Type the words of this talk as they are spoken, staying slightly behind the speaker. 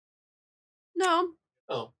No,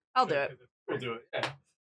 Oh, I'll do it. We'll do it. Yeah.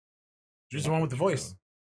 She's the one with the voice.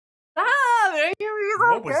 Ah,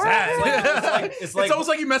 What was that? It's like almost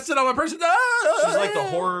like you messed it up on person. she's like the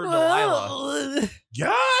horror Delilah.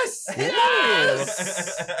 Yes!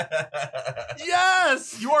 Yes!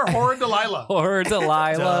 Yes! You are horror Delilah. Or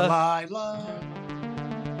Delilah. Delilah.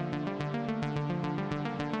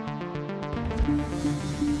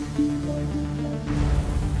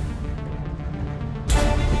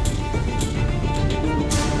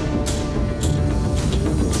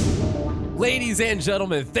 Ladies and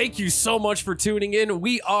gentlemen, thank you so much for tuning in.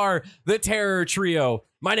 We are the Terror Trio.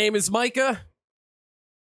 My name is Micah.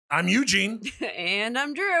 I'm Eugene. And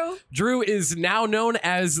I'm Drew. Drew is now known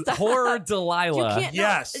as Horror You Delilah. can't.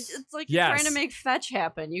 Yes. No, it's like you're Yes. trying to make fetch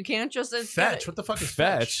happen. You can't just Fetch. What the fuck is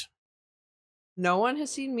fetch? Fetch. No one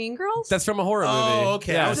has seen Mean Girls. That's from a horror movie. Oh,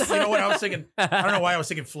 okay. Yes. You know what I was thinking? I don't know why I was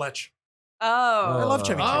thinking Fletch. Oh, I love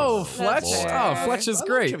Chevy Chase. Oh, Fletch. That's Oh, fair. Fletch is I love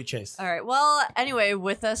great. Chevy Chase. All right. Well, anyway,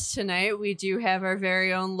 with us tonight, we do have our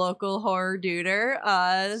very own local horror duder.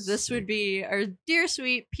 This would be our dear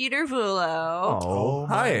sweet Peter Vulo. Oh,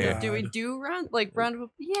 my hi. God. Do we do round of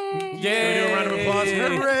yay? Yay. Can we do a round of applause?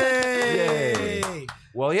 Yay. Hooray!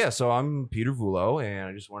 Well, yeah, so I'm Peter Vulo, and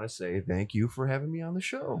I just want to say thank you for having me on the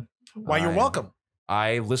show. Why, you're welcome.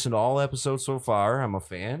 I listened to all episodes so far. I'm a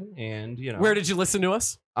fan, and, you know. Where did you listen to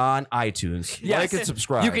us? On iTunes. Yes. Like and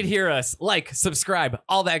subscribe. You can hear us. Like, subscribe,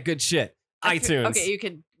 all that good shit. iTunes. Okay,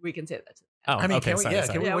 we can say that. Oh, I mean, okay. can we, Sorry, yeah,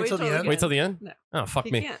 sorry. can we Yeah, wait we till the totally end? can. Wait till the end? No. Oh, fuck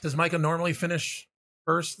You me. can't. Does Micah normally finish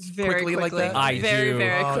first Very quickly like quickly. that? I very, do.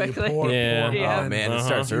 very Oh, you quickly. poor, Yeah. poor Yeah. Oh, woman. man, it Uh-huh.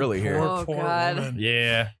 starts early You here. Poor, Oh, poor God. woman. Yeah.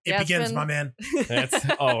 It Yeah, it's begins, been- my man. That's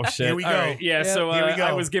oh shit. Here we All go. right, yeah, Yep, so here we go.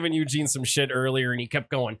 I was giving Eugene some shit earlier and he kept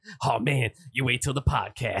going, "Oh man, you wait till the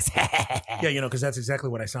podcast." Yeah, you know, because that's exactly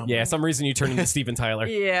what I sound Yeah, like. some reason you turned into Steven Tyler.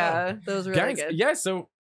 Yeah, those were really Guys, good. yeah, so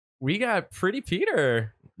we got Pretty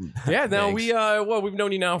Peter. Yeah, now Thanks. we've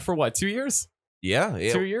known you now for what, 2 years? Yeah.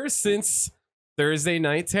 2 years since Thursday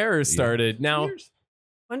Night Terror started. Now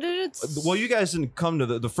When did it? Well, you guys didn't come to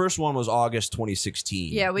the first one was August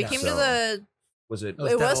 2016. Yeah, we Yeah, came so- to the. Was it? Oh,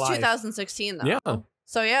 Was It Dead was Alive. 2016 though. Yeah.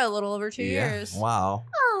 So yeah, a little over 2 Yeah. years. Wow.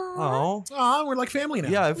 Aw. Oh. Oh, we're like family now.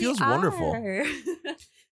 Yeah, it We feels wonderful. are.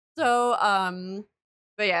 So,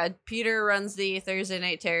 but yeah, Peter runs the Thursday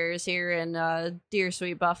Night Terrors here in dear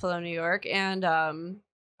sweet Buffalo, New York, and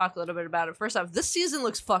talk a little bit about it. First off, this season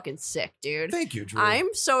looks fucking sick, dude. Thank you, Drew. I'm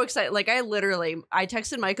so excited. Like, I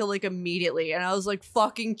texted Michael like immediately, and I was like,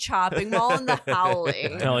 fucking Chopping Mall and the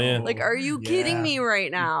Howling. Hell yeah. Like, are you kidding Yeah. me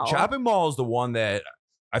right now? Chopping Mall is the one that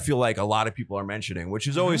I feel like a lot of people are mentioning, which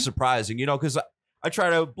is always surprising, you know, because I try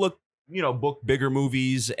to book bigger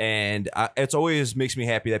movies, and it's always makes me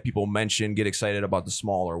happy that people get excited about the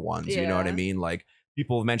smaller ones. You know what I Yeah. mean? Like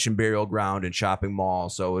people have mentioned Burial Ground and Chopping Mall,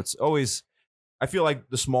 so it's always. I feel like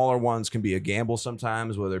the smaller ones can be a gamble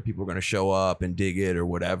sometimes, whether people are going to show up and dig it or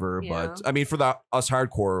whatever. Yeah. But I mean, for us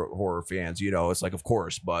hardcore horror fans, you know, it's like, of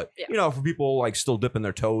course. But Yeah. you know, for people like still dipping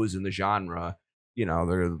their toes in the genre, you know,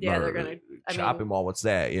 they're gonna. I Chopping mean, Mall. What's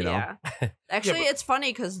that? You know, Yeah. Actually, but- it's funny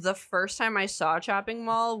because the first time I saw Chopping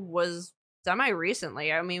Mall was semi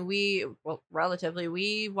recently. I mean, we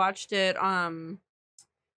watched it.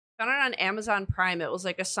 Found it on Amazon Prime. It was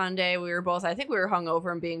like a Sunday. I think we were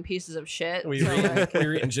hungover and being pieces of shit. we So, like-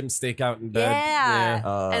 were eating Jim's steak out in bed.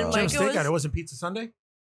 Yeah. And Jim Mike, Steak was- It wasn't Pizza Sunday?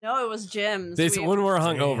 no, it was Jim's. When we're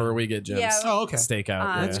hungover, we get Jim's Yeah. Oh, okay. steak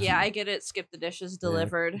out. yeah, I get it. Skip the dishes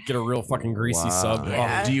delivered. Get a real fucking greasy Wow. sub.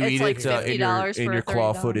 Yeah. Do you it's eat like it in $50 your for a $30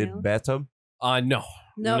 claw-footed meal. bathtub? No.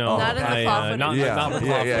 No, not in the claw-footed Not, Yeah. not with Yeah,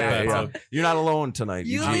 claw-footed yeah, yeah. bathtub. You're not alone tonight.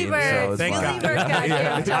 You Eugene, leave our, so it's Thank you fine. leave our God. goddamn Yeah.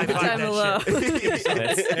 time to I find time that alone.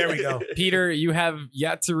 shit. There we go. Peter, you have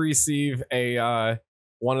yet to receive a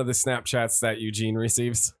one of the Snapchats that Eugene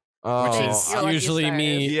receives, Oh, which You're is lucky usually stars.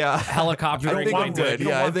 me yeah. helicoptering. I think want I'm that. good. You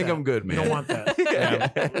don't Yeah, I want think that. I'm good, You man. don't want that.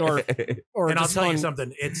 Yeah. Or And I'll just tell you telling-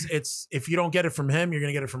 something. It's if you don't get it from him, you're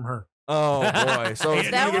gonna get it from her. Oh boy. So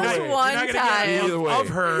That That Either was way. one You're not gonna time. get Either way. of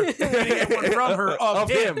her. You're gonna get one from her of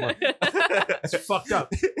him. It's fucked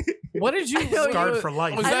up. What did you know, Scarred you- for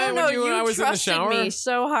life. Was I that don't when know. you and I was in the trusted shower? me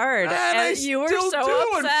so hard, And I and you were still so do,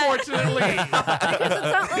 upset. unfortunately. Because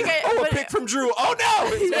it's not like I. Oh, a but- pic from Drew. Oh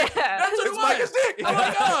no. It's, yeah. That's what it it's Micah's was. dick. Oh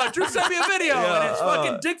my god, Drew sent me a video Yeah, and it's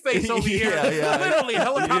fucking dick face over here. yeah, yeah. Literally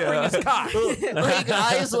helicoptering Yeah. his cock. Hey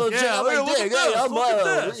guys, Yeah, look at this, look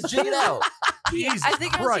at this. check it out. Jesus I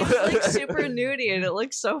think it was Christ. just, like super nudie, and it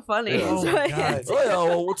looks so funny. Oh So, my yeah. God. Oh,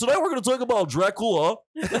 yeah, well, tonight we're going to talk about Dracula.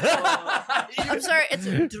 I'm sorry, it's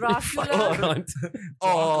Dracula.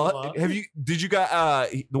 Did you got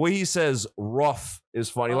the way he says rough is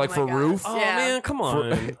funny, Oh like my for God. roof? Oh Yeah. man, come on.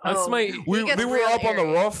 That's Oh. my. He We gets were real up on the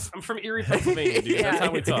airy. rough. I'm from Erie, Pennsylvania, dude. That's Yeah.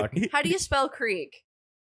 how we talk. How do you spell creek?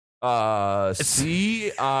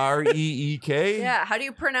 Creek. Yeah, how do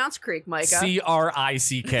you pronounce creek, Micah? CRICK. All right,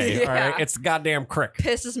 Yeah. it's goddamn crick.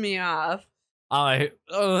 Pisses me off.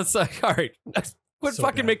 That's like all right. Quit So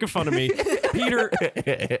fucking bad. making fun of me, Peter.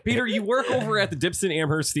 Peter, you work over at the Dipson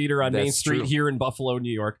Amherst Theater on Main That's Street true. here in Buffalo,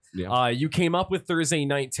 New York. Yeah. You came up with Thursday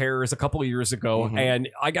Night Terrors a couple of years ago, Mhm. and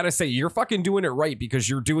I gotta say, you're fucking doing it right because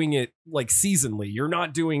you're doing it like seasonally. You're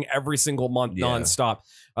not doing every single month Yeah. nonstop.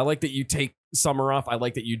 I like that you take summer off. I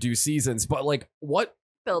like that you do seasons, but like what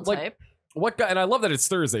Build Like- type. guy? And I love that it's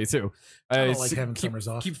Thursday too. I don't s- like having keep, summers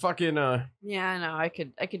off. Keep fucking Yeah, I know. I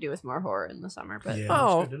could do with more horror in the summer, but Yeah,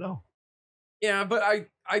 Oh. that's good to know. Yeah, but I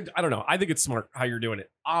don't know. I think it's smart how you're doing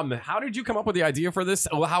it. How did you come up with the idea for this?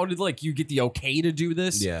 How did like you get the okay to do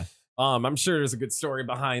this? Yeah. I'm sure there's a good story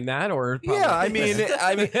behind that. Or probably- Yeah, I mean,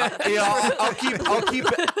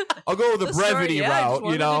 I'll go with the brevity route.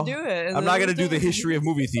 You know, I'm not gonna do the history of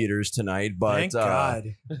movie theaters tonight, but Thank God.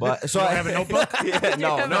 But so You don't I have a notebook? Yeah, You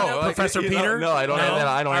no, have a no, notebook? Professor you know, Peter? No, I don't have No? that.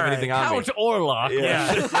 I don't have All right. anything on me. Count Orlock.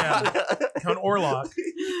 Yeah. Count Orlock.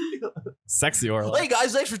 Sexy Orlock. Hey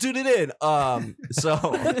guys, thanks for tuning in. So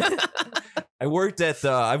I've worked at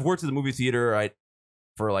the movie theater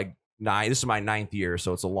for like 9. This is my 9th year,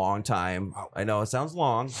 so it's a long time. I know it sounds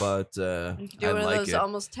long, but You could do I one of like those it.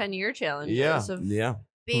 almost 10-year challenges Yeah, of yeah.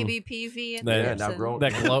 baby PV and Yeah, now Gibson. grown-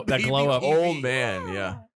 that glow up. Old man,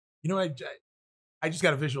 yeah. You know, I just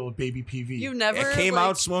got a visual of baby PV. You never It came like,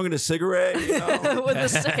 out smoking a cigarette, you know? with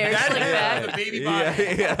the hair That slicked is back. the baby yeah,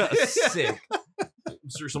 body. yeah, sick. I'm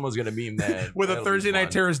sure someone's gonna meme that with a That'll be Thursday Night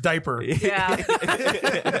fun. Terror's diaper. Yeah.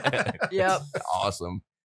 Yep, Awesome.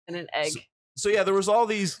 and an egg. So yeah, there was all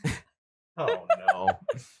these. Oh no.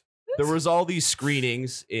 There was all these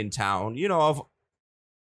screenings in town. You know,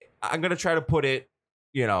 I'm gonna try to put it,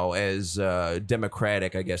 you know, as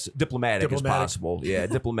democratic, I guess, diplomatic as Diplomatic. possible. Yeah,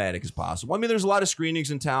 diplomatic as possible. I mean, there's a lot of screenings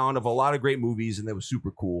in town of a lot of great movies, and that was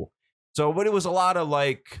super cool. So, but it was a lot of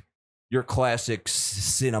like your classic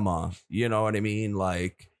cinema. You know what I mean?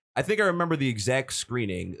 Like, I think I remember the exact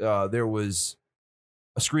screening. There was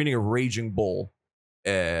a screening of Raging Bull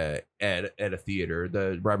at a theater,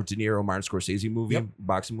 the Robert De Niro, Martin Scorsese movie, Yep.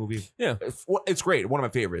 boxing movie. Yeah. It's great. One of my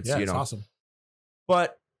favorites. Yeah, you it's know, awesome.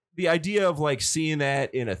 but the idea of like seeing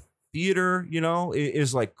that in a theater, you know,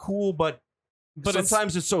 is like cool, but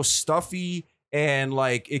sometimes it's so stuffy and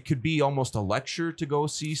like it could be almost a lecture to go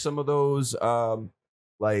see some of those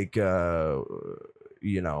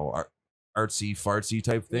you know, artsy fartsy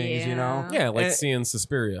type things, you know. Yeah, like And- seeing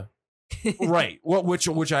Suspiria. Right. Well,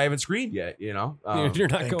 which I haven't screened yet, you know. You're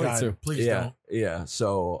not Thank going God. to. Please yeah, don't. yeah.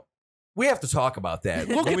 So we have to talk about that.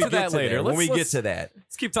 We'll when get we to that later. When we get Let's- to that.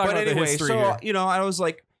 Let's keep talking But about anyway, the history so here. you know, I was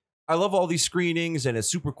like, I love all these screenings, and it's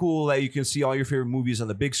super cool that you can see all your favorite movies on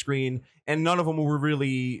the big screen, and none of them were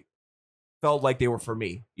really felt like they were for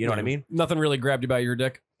me. You know what I mean? Nothing really grabbed you by your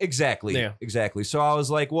dick. Exactly. Yeah. Exactly. So I was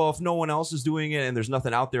like, well, if no one else is doing it and there's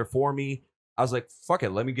nothing out there for me, I was like, fuck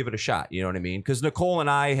it, let me give it a shot. You know what I mean? Because Nicole and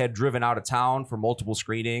I had driven out of town for multiple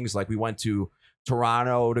screenings. Like we went to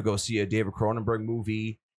Toronto to go see a David Cronenberg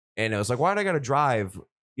movie, and it was like, why did I got to drive,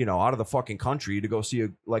 you know, out of the fucking country to go see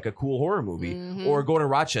a cool horror movie, Mhm. or go to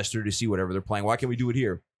Rochester to see whatever they're playing? Why can't we do it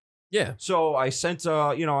here? Yeah. So I sent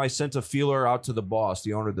a feeler out to the boss,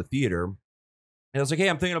 the owner of the theater. And I was like, hey,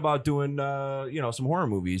 I'm thinking about doing, some horror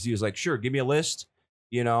movies. He was like, sure, give me a list,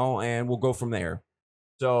 you know, and we'll go from there.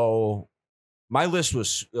 So my list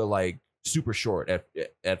was like super short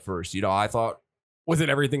at first. You know, I thought, Was it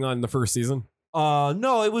everything on the first season?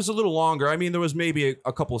 no, it was a little longer. I mean, there was maybe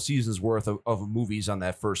a couple of seasons worth of movies on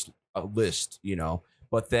that first list, you know,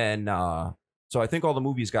 but then, so I think all the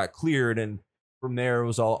movies got cleared, and from there it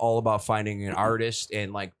was all about finding an artist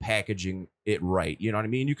and like packaging it right. You know what I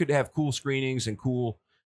mean? You could have cool screenings and cool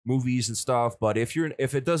movies and stuff, but if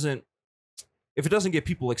it doesn't get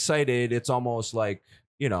people excited, it's almost like,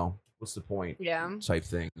 you know, what's the point Yeah. type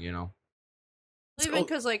thing, you know? Even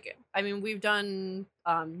because, like, I mean, we've done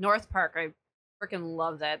North Park. I freaking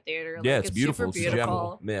love that theater. Like, Yeah, it's beautiful. Super It's a gem.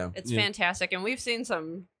 beautiful. Yeah. It's Yeah. fantastic, and we've seen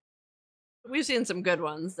some good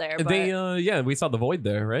ones there. But They we saw The Void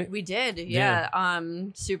there, right? we did, Yeah. yeah.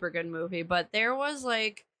 Super good movie, but there was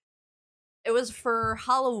like it was for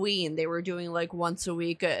Halloween. They were doing like once a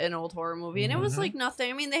week an old horror movie, and it was Mhm. like nothing.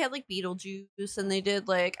 I mean, they had like Beetlejuice, and they did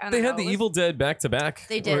like I don't They know, had the it was- Evil Dead back to back.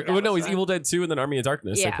 They did, Or, that no, was it was fun. Evil Dead 2 and then Army of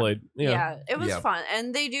Darkness. They Yeah. played. Yeah, it was Yeah. fun,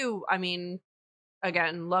 and they do. I mean,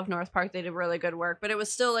 again, love North Park. They did really good work, but it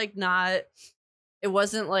was still like not. It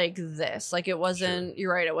wasn't like this. Like it wasn't.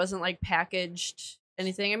 You're right. It wasn't like packaged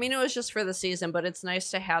anything. I mean, it was just for the season, but it's nice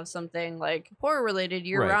to have something like horror related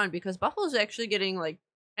year Right. round because Buffalo's actually getting like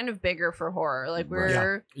kind of bigger for horror. Like Right.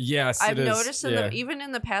 we're. Yes, I've it is. noticed Yeah. even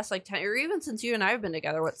in the past like 10 or even since you and I have been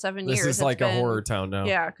together, what 7 This years? is it's like a been- horror town now.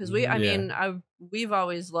 Yeah, because I Yeah. mean, we've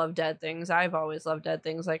always loved Dead Things. I've always loved Dead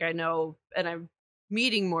Things. Like I know, and I'm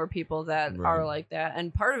meeting more people that Right. are like that,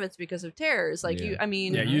 and part of it's because of Terrors. Like Yeah. I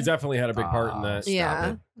mean, Yeah, you definitely had a big part in that. Stop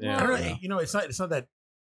Yeah. it. Yeah. I don't know. You know, it's not that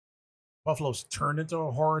Buffalo's turned into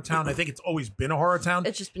a horror town. I think it's always been a horror town.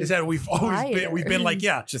 it's just been Is that we've always been like,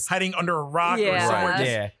 yeah, Just- just hiding under a rock or Yeah. somewhere, just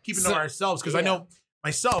Yeah. keeping So- to ourselves. Because I Yeah. know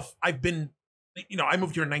myself, I've been, I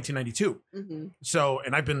moved here in 1992. Mhm. So,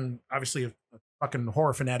 and I've been obviously a fucking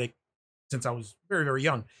horror fanatic since I was very, very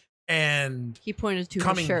young. And He pointed to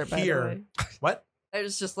Coming his shirt. By the here- way, what? I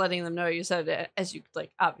was just letting them know you said it as you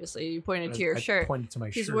like. Obviously, you pointed to your I shirt. pointed to my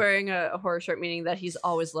He's shirt. wearing a horror shirt, meaning that he's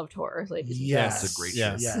always loved horror. Like Yes, That's a great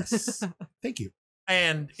shirt. Yes, thank you.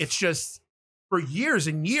 And it's just for years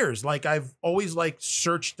and years, like I've always like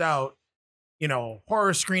searched out,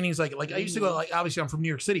 horror screenings. Like I used to go. Like obviously, I'm from New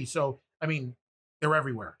York City, so I mean, they're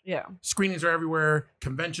everywhere. yeah, Screenings are everywhere,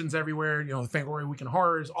 conventions everywhere. The Fangoria Weekend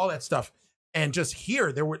Horrors, all that stuff. And just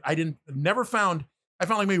here, I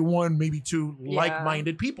found like maybe one, maybe two Yeah.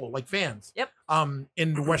 like-minded people, like fans. Yep.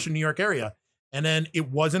 In the Western New York area. And then it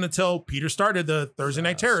wasn't until Peter started the Thursday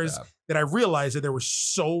Night Terrors Stop. that I realized that there were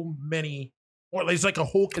so many, or there's like a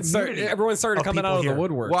whole community. Everyone started of coming people out of here. the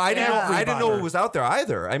woodwork. Well, I didn't know Everybody. it was out there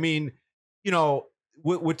either. I mean,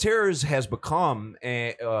 what Terrors has become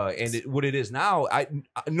and what it is now,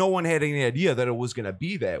 no one had any idea that it was going to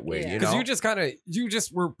be that way. Yeah. Because you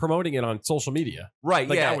just were promoting it on social media. Right,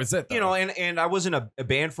 Like, yeah, that was it, though. and I was in a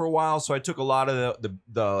band for a while, so I took a lot of the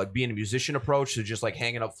like being a musician approach to just like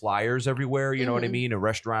hanging up flyers everywhere. You know what I Mhm. mean? In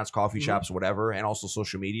restaurants, coffee Mhm. shops, whatever, and also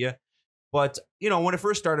social media. But when it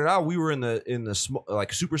first started out, we were in the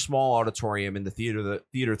like super small auditorium in the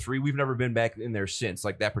theater 3. We've never been back in there since.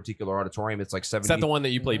 Like that particular auditorium, it's like 70. Is that the one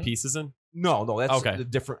that you play Mhm. pieces in? No, that's Okay. the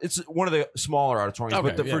different. It's one of the smaller auditoriums.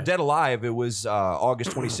 Okay, But for yeah. Dead Alive, it was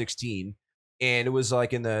August 2016, and it was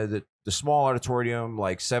like in the small auditorium,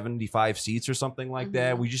 like 75 seats or something like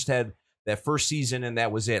that. Mhm. We just had that first season, and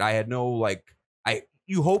that was it. I had no like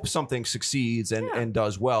you hope something succeeds and Yeah. and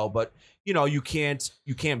does well, but you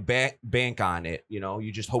can't bank on it.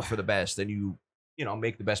 You just hope for the best, and you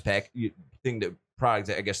make the best product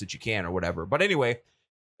I guess that you can or whatever. But anyway.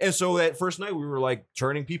 And so that first night we were like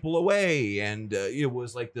turning people away, and it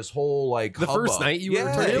was like this whole like The first hubbub. night you were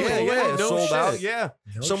yeah, turning yeah, people yeah, away? No sold out. shit. Yeah,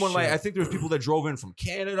 No someone like shit. I think there was people that drove in from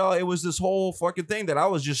Canada. It was this whole fucking thing that I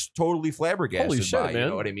was just totally flabbergasted Holy shit, by. You man.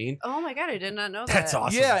 know what I mean? Oh my god, I did not know That's that.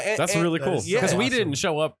 awesome. Yeah, and- That's and- really that cool. is yeah. Because we awesome. didn't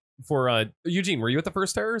show up for Eugene. Were you at the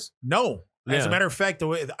first Terrors? No. As Yeah. a matter of fact, the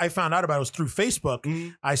way I found out about it was through Facebook.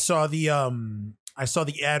 Mhm. I saw the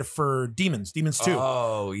ad for Demons 2.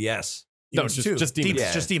 Oh yes, No, Demons just- 2. just Demons.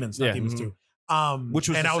 Yeah. Just Demons, not Yeah. Demons Mhm. 2. Which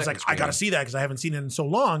was and the I was second like, I gotta screening. see that because I haven't seen it in so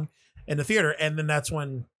long in the theater. And then that's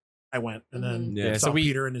when I went and then Mhm. Yeah, saw so we-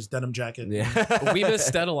 Peter in his denim jacket. yeah. We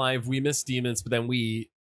missed Dead Alive. We missed Demons, but then we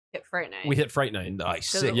Hit Fright Night. hit Fright Night.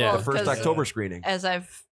 Nice, 'Cause- sick. well, The first 'cause- October screening.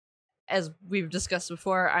 As we've discussed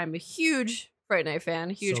before, I'm a huge Fright Night fan,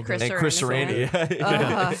 huge So Chris good. And Chris Sarandon Sarandon.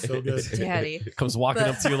 fan. So good. Daddy. Comes walking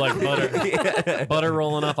up to you like butter, Yeah. butter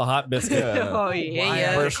rolling off a hot biscuit. Yeah. Oh Why yeah, am I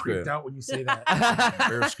yeah. First creeped good. out when you say that?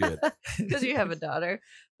 First good. Because you have a daughter.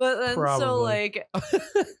 But then so Probably. like,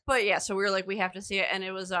 but yeah, so we were like, we have to see it, and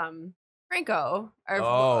it was Franco,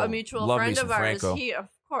 Oh, a mutual love me friend some of ours. Franco. He, of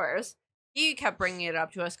course, he kept bringing it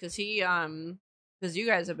up to us because because you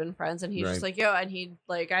guys have been friends, and he's just Right. like, yo, and he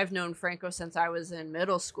like, I've known Franco since I was in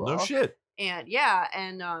middle school. No shit. And yeah,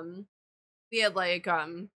 and we had like I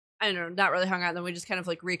don't know, not really hung out. Then we just kind of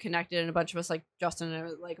like reconnected, and a bunch of us, like Justin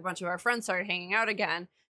and like a bunch of our friends, started hanging out again.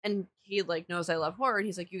 And he like knows I love horror. And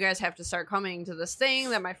he's like, you guys have to start coming to this thing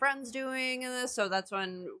that my friend's doing and this. So that's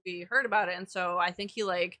when we heard about it. And so I think he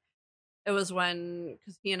like, it was when,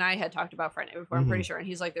 because he and I had talked about Fright Night before, I'm pretty sure. And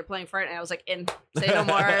he's like, they're playing Fright Night. I was like, say no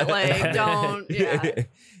more. Like, don't. Yeah.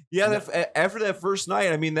 Yeah, after that first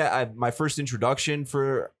night, I mean, my first introduction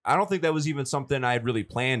I don't think that was even something I had really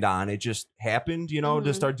planned on. It just happened, to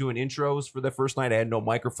Mhm. start doing intros for the first night. I had no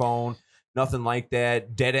microphone. nothing like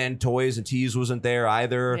that. Dead End Toys and Tees wasn't there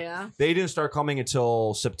either. Yeah. They didn't start coming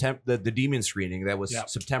until September. The Demon screening that was Yep.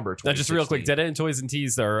 September. Now, just real quick, 2016. Dead End Toys and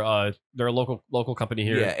Tees, they're a local company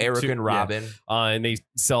here. Yeah, Eric too. and Robin. Yeah. And they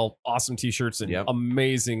sell awesome T-shirts and Yep.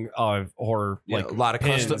 amazing horror Yeah, like a lot of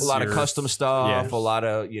custom, pins a lot of or- custom stuff, Yeah. a lot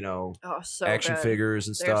of Oh, so action good. figures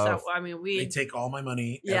and There's stuff. I mean, They take all my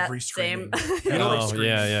money Yeah, every same. screening. Oh, Every Oh, screening.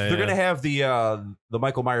 yeah. They're gonna have the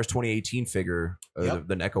Michael Myers 2018 figure, Yep.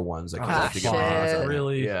 the NECA ones that come Oh, out together. shit.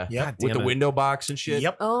 Really? Yeah, Yep. God with damn the it. window box and shit.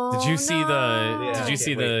 Yep. Oh, Did you see no. Yeah, Did you I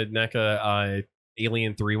see can't the NECA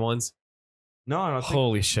Alien 3 ones? No, I don't think.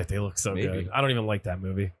 Holy shit, they look so Maybe. good. I don't even like that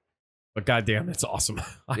movie, but goddamn, it's awesome.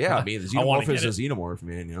 Yeah, I mean, the I wanna xenomorph is get a xenomorph,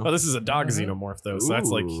 man. You know, Oh, this is a dog Mhm. xenomorph though, so that's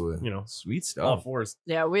like Ooh, sweet all stuff. fours.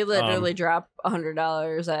 Yeah, we literally drop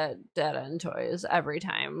 $100 at Dead End Toys every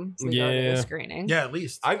time we go to Yeah. the screening. Yeah, at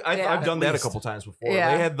least. I've Yeah. done that a least. couple times before.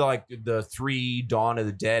 Yeah. They had the 3 Dawn of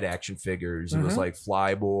the Dead action figures. It was Mhm. like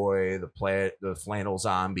Flyboy, the flannel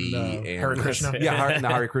zombie, The and Hare Krishna. Yeah, and the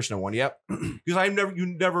Hare Krishna one. Yep, because you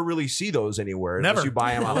never really see those anywhere. Unless Never. you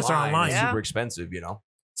buy them Unless they're online. online. It's Yeah. super expensive, you know.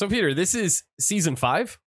 So Peter, this is season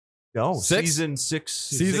 5. No, Six? season 6.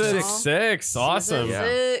 Season 6. Awesome. Season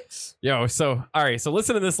Yeah. 6. Yo, so all right, so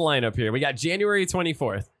listen to this lineup here. We got January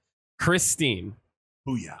 24th, Christine.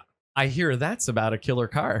 Booyah. I hear that's about a killer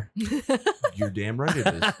car. You're damn right it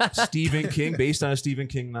is. Stephen King, based on a Stephen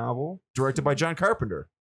King novel, directed by John Carpenter.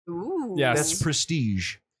 Ooh. Yes. That's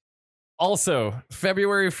Prestige. Also,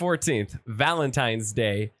 February 14th, Valentine's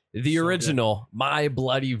Day, the So original My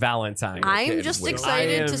Bloody Valentine. I'm Okay, just well,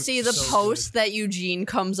 excited I am to see the so post that Eugene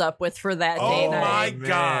comes up with for that day Oh night. my man.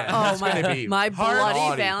 God. Oh That's my, gonna be my hard bloody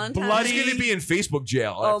naughty. Valentine. Bloody- He's going to be in Facebook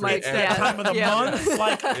jail. Oh after my it That Yeah. time of the Yeah. month?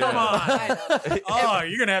 Like, come Yeah. on. Oh,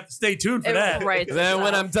 you're going to have to stay tuned for It that. writes Then when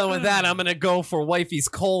itself. I'm done with that, I'm gonna go for wifey's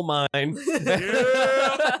coal mine. Oh,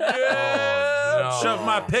 no. Shove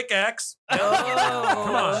my pickaxe. Oh.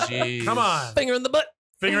 Come on. Jeez. Come on. Finger in the butt.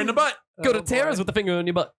 Finger in the butt. Go to Oh, boy. Tara's with the finger in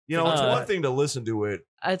your butt. You know, it's Uh, one thing to listen to it.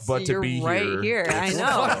 It's, but to you're be right here. here. I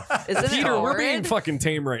know. Isn't Peter, it we're being horrid? fucking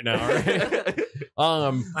tame right now. Right?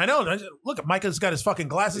 I know. Look, Micah's got his fucking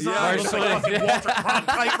glasses on. Yeah, He looks like actually. fucking Walter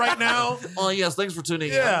Cronkite right now. Oh, yes. Thanks for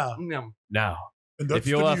tuning Yeah. in. Now, And if that's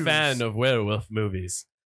you're the a news. fan of werewolf movies,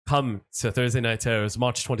 come to Thursday Night Terrors,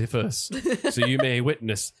 March 21st, so you may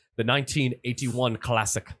witness the 1981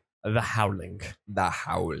 classic, The Howling, The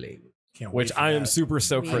Howling. Can't which wait for I am that. super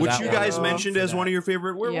stoked for Me Which that you one. guys Yeah. mentioned as one of your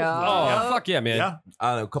favorite werewolf Yeah. movies. Oh, Yeah. fuck yeah, man. Yeah.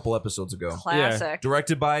 A couple episodes ago. Classic.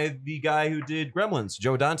 Directed by the guy who did Gremlins,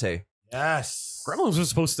 Joe Dante. Yes. Gremlins was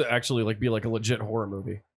supposed to actually be like a legit horror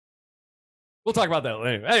movie. We'll talk about that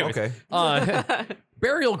later. Anyways, Okay.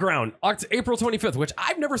 Burial Ground, April 25th, which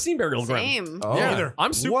I've never seen Burial Ground. Same. Oh. Yeah, Neither.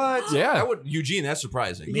 I'm super. What? Yeah. I would, Eugene, that's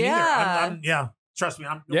surprising. Me neither. Yeah. Yeah. Trust me.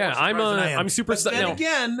 I'm Yeah, more surprised than I am. I'm super. But then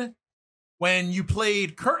again, when you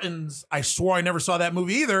played Curtains, I swore I never saw that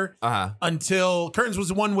movie either Uh-huh. until Curtains was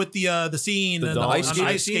the one with the scene The and dog. the Ice on skating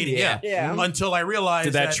ice scene? skating. Yeah. Yeah. Until I realized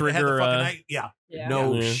Did that it had the trigger, fucking yeah. Yeah.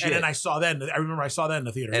 No Yeah. shit. And then I saw that. I remember I saw that in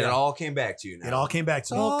the theater. And yeah. it all came back to you now. It all came back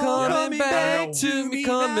to me. Oh, coming back to me,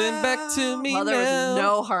 coming back to me Well, there was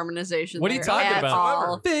no harmonization. What are you there talking at about?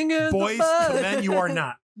 all. Fingers Boys to men, you are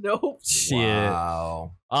not. Nope. Shit.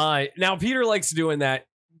 Wow. Now Peter likes doing that,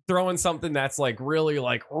 throwing something that's like really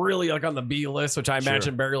on the B list, which I Sure.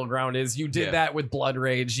 imagine Burial Ground is. You did Yeah. that with Blood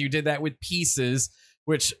Rage. You did that with Pieces,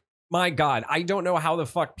 which my God, I don't know how the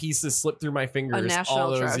fuck Pieces slipped through my fingers national all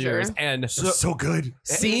those treasure. years. And So good.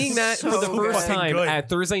 seeing that so for the first fucking time good. at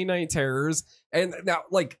Thursday Night Terrors, and now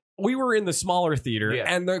like we were in the smaller theater, Yeah.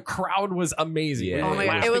 and the crowd was amazing. Yeah. We Oh were my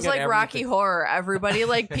god. laughing It was at like Rocky everything. Horror. Everybody,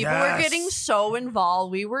 like, people were Yes. getting so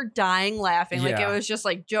involved. We were dying laughing. Like, Yeah. it was just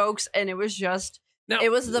like jokes, and it was just, Now,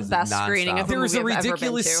 it was the It was best screening nonstop. of a there was movie a I've ever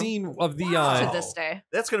ridiculous been to. scene of the Wow. To this day.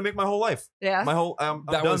 That's going to make my whole life. Yeah. My whole, I'm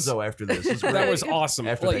That was- donezo after this. It's that great. was awesome.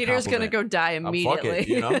 After Like, the Peter's gonna compliment. go die fuck immediately. it,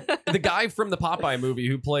 you know? the guy from the Popeye movie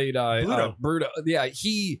who played Bluto. Bruto, yeah,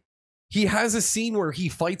 he has a scene where he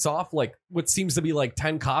fights off like what seems to be like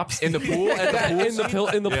 10 cops In the pool? At the That- pool in the scene? pool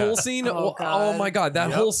in the Yeah. pool scene. Oh, Oh, God. my god, that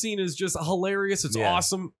Yep. whole scene is just hilarious. It's Yeah.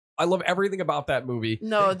 awesome. I love everything about that movie.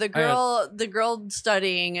 No, the girl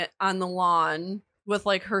studying on the lawn with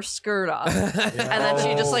like her skirt off. And then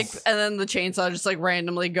she just like, and then the chainsaw just like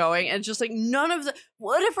randomly going, and it's just like none of the.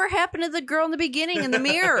 Whatever happened to the girl in the beginning in the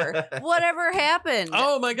mirror? Whatever happened?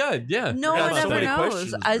 Oh my god, yeah. no Yeah, one so ever many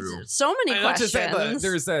knows. questions, Drew. So many And not just questions. that,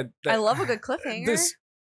 there's that. I love a good cliffhanger. This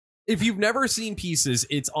if you've never seen Pieces,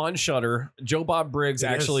 it's on Shudder. Joe Bob Briggs It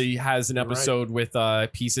is. actually has an You're right. episode with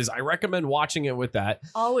Pieces. I recommend watching it with that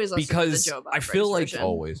Always listen because to the Joe Bob I feel Briggs like version.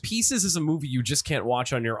 Always. Pieces is a movie you just can't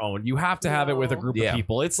watch on your own. You have to have it with a No. group Yeah. of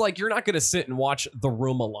people. It's like you're not going to sit and watch The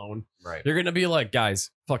Room alone. Right. You're going to be like, guys,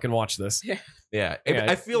 fucking watch this. Yeah. Yeah,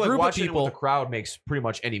 I feel like group of watching it people- with a crowd makes pretty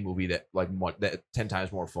much any movie that that 10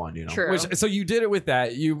 times more fun, you know. True. So you did it with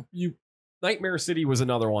that. You Nightmare City was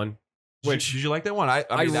another one. Which did you like that one? I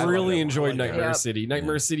I mean, love really that one. enjoyed I like that. Nightmare Yep. City.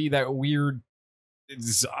 Nightmare City, that weird.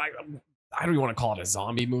 I don't even want to call it a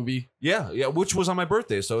zombie movie. Yeah, which was on my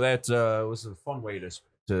birthday, so that was a fun way to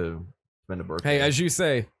spend a birthday. Hey, as you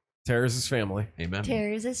say, terror's his family. Amen.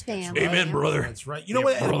 Tears his family. Amen, brother. That's right. You know Yeah,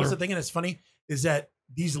 what? brother. What's the thing? And it's funny is that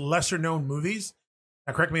these lesser known movies.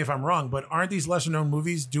 Now, correct me if I'm wrong, but aren't these lesser known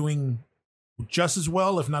movies doing just as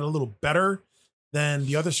well, if not a little better, than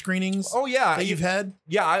the other screenings Oh yeah, that you've had?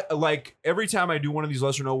 yeah. I, like every time I do one of these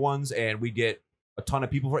lesser known ones, and we get a ton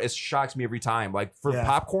of people for it, it shocks me every time. Like for Yeah.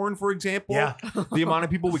 Popcorn, for example, Yeah. the amount of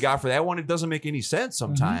people we got for that one, it doesn't make any sense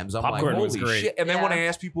sometimes. I'm Popcorn like, was holy great. shit. And then when Yeah. I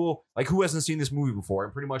ask people like who hasn't seen this movie before,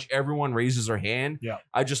 and pretty much everyone raises their hand, Yeah.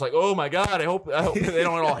 I just like, oh my god, I hope they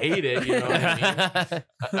don't all hate it. You know what I mean?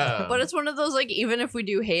 But it's one of those, like, even if we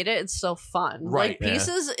do hate it, it's still fun. Right, Like, yeah.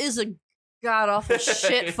 Pieces is a god awful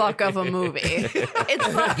shit fuck of a movie. It's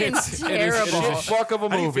fucking It's- it is terrible. shit fuck of a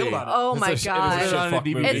How do you movie. feel about it? Oh It's my a sh- it is a god. shit on a fuck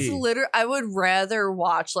DVD. movie. It's literally, I would rather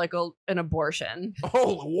watch like an abortion.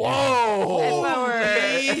 Oh, whoa! If I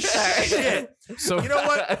were- Holy Sorry. shit. So You know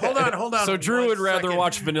what? Hold on. So Drew one would rather second.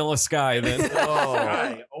 watch Vanilla Sky then.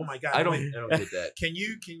 Sky. Oh my god. I don't get that. Can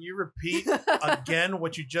you repeat again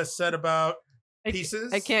what you just said about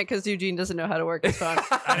Pieces? I can't because Eugene doesn't know how to work his phone.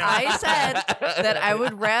 I I said that I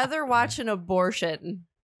would rather watch an abortion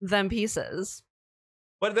than Pieces.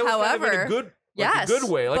 But that was kind of in However, a good, yes, a good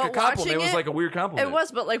way, like a but compliment. watching It was it- like a weird compliment. It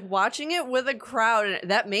was, but like watching it with a crowd, and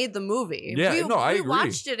that made the movie. Yeah, we, no, I we agree.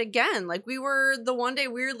 watched it again. Like we were the one day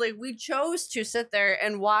we were like we chose to sit there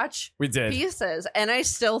and watch We did. Pieces, and I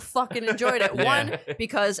still fucking enjoyed it. Yeah. One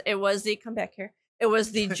because it was the come back here. It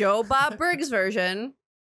was the Joe Bob Briggs version.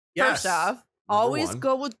 Yes. First off, Number always one.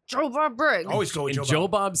 go with Joe Bob Briggs. Always go with And Joe Joe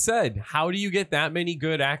Bob. Bob said, "How do you get that many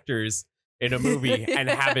good actors in a movie and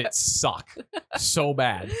have it suck so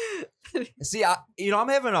bad?" See, I'm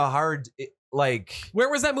having a hard like. Where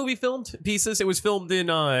was that movie filmed? Pieces. It was filmed in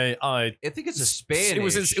I think it's a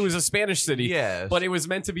Spanish. It was a Spanish city. yeah, But it was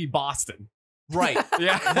meant to be Boston. right.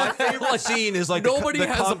 Yeah. My favorite scene is like Nobody the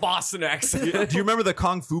has a Kung- Boston accent. Do you remember the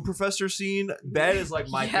Kung Fu Professor scene? That is like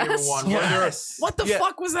my favorite Yes. one. where they're- Yes. What the Yeah.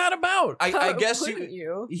 fuck was that about? I guess Wouldn't he,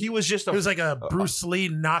 you? he was just It a was like a Bruce Lee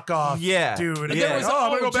knockoff Yeah. dude. And Yeah. there was, I'm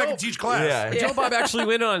gonna go back Joe- and teach class. Yeah. Yeah. Joe Bob actually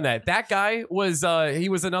went on that. That guy was he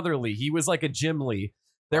was another Lee. He was like a Jim Lee.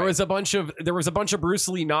 There Right. was a bunch of Bruce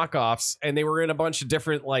Lee knockoffs, and they were in a bunch of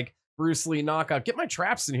different like Bruce Lee knockoff. Get my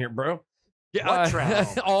traps in here, bro. Yeah, What trap?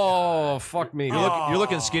 oh fuck me. You're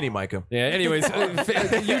looking skinny, Micah. Yeah. Anyways,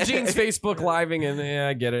 Eugene's Facebook living, and yeah,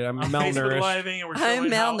 I get it. I'm I'm Facebook malnourished. living and we're I'm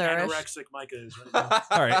showing how malnourished. anorexic Micah is right now.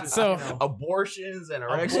 All right, so Abortions and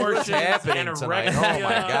Abortions, what's happening tonight? Oh my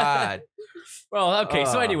anorexia. god! well, okay.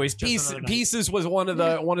 So, anyways, Just another night. Pieces was one of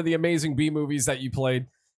the amazing B movies that you played,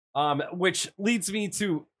 which leads me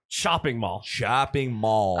to Shopping Mall. Shopping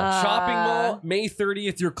mall. Shopping Uh, Mall, May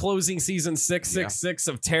 30th, you're closing season 666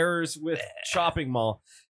 of Terrors with Shopping Mall,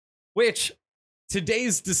 which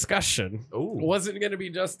today's discussion Ooh. wasn't going to be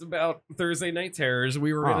just about Thursday Night Terrors.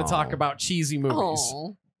 We were going to talk Oh. about cheesy movies.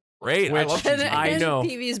 Oh. Great. I Which- love And, cheesy I and know.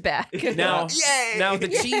 PV's back. Now, Yay! now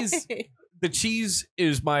the cheese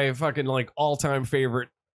is my fucking like all-time favorite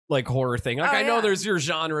like horror thing. Like Oh, I know yeah. there's your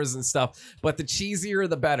genres and stuff, but the cheesier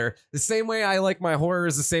the better. The same way I like my horror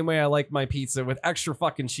is the same way I like my pizza with extra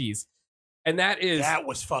fucking cheese. And that is That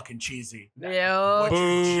was fucking cheesy. Yo. What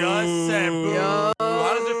you just said, boo. Yo.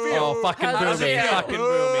 How does it feel? oh fucking How does boomy, it feel? fucking How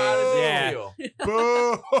does boomy. it Yeah. feel?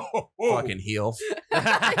 Boo. Fucking heel.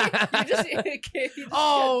 You just- you just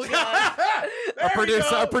Oh, got done. Our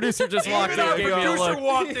producer just walked Even in our and gave me a producer look.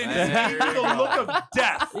 walked in and gave me the look of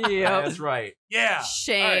death. Yep. That's right. Yeah.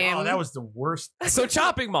 Shame. Oh, that was the worst. So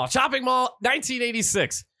Shopping Mall,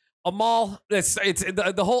 1986. A mall. It's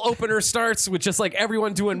the whole opener starts with just like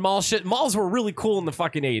everyone doing mall shit. Malls were really cool in the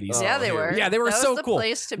fucking 80s. Yeah, Oh, they here were. we Yeah, they were That was so the cool.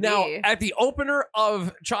 place to Now, be. at the opener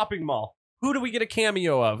of Shopping Mall, who do we get a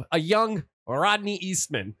cameo of? A young Rodney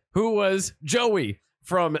Eastman, who was Joey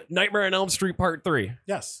from Nightmare on Elm Street Part 3.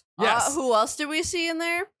 Yes. Yes. Who else did we see in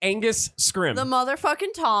there? Angus Scrim. The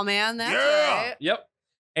motherfucking tall man. That's Yeah. right. Yep.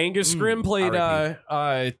 Angus Scrim played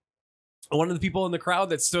R.I.P. one of the people in the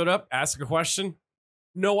crowd that stood up, asked a question.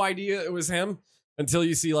 No idea it was him. until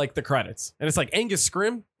you see like the credits, and it's like Angus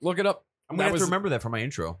Scrimm. Look it up. I'm gonna That have was- to remember that for my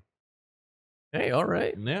intro. Hey, all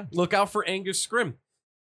right. Yeah. Look out for Angus Scrimm.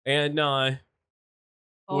 And Oh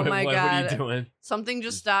what, my what god. are you doing? Something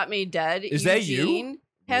just stopped me dead. Is that you? Eugene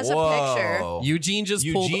has a picture. Whoa. Eugene just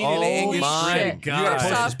Eugene pulled. and Oh Angus my Scrimm. You gotta First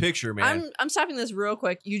post off, this picture, man. I'm stopping this real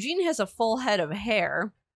quick. Eugene has a full head of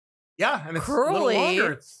hair. Yeah, and it's a Curly. little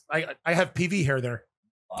longer. It's I have PV hair there.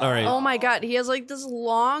 All right. Oh my god, he has like this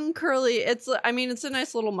long curly. It's a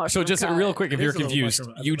nice little mushroom. So just cut. real quick, if It you're is a little confused,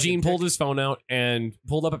 mushroom. I Eugene like a pulled pic. his phone out and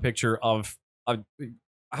pulled up a picture of.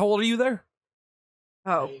 How old are you there?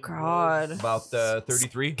 Oh god. About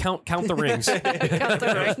 33. Count the rings. Count the It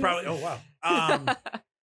was rings. probably wow.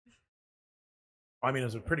 I mean, it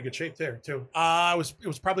was in pretty good shape there too. It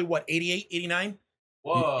was probably what 88, 89.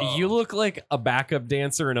 Whoa. You look like a backup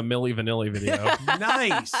dancer in a Milli Vanilli video.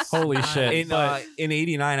 Nice. Holy shit. In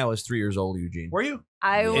 '89, I was 3 years old, Eugene. Were you?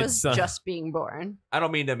 I It's, was just being born. I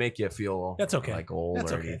don't mean to make you feel That's okay. like old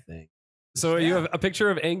That's or okay. anything. So you have a picture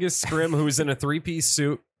of Angus Scrimm who's in a 3-piece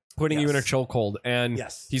suit, putting you in a Yes. chokehold, and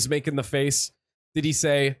Yes. he's making the face. Did he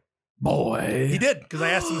say, "Boy"? He did because I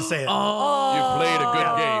asked him to say it. Oh, you played a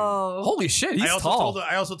good game. Oh. Holy shit, he's I also tall.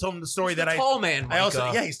 I also told him the story that tall man. I also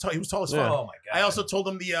Micah. yeah he's tall. He was tall as Yeah. fuck. Oh my god. I also told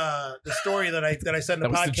him the story that I said in the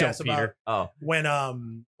That was the joke, podcast about Peter. Oh. when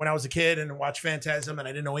I was a kid and watched Phantasm and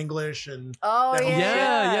I didn't know English and Oh That whole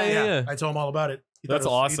yeah. shit. Yeah. I told him all about it. He thought That's it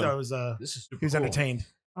was- awesome. He thought it was This is super he was cool. entertained.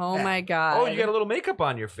 Oh Yeah. my god. Oh, you got a little makeup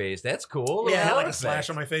on your face. That's cool. Yeah, I had like a Effect. slash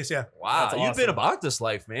on my face. Yeah. Wow, That's you've been awesome. about this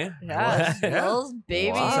life, man. Yeah, Yeah. little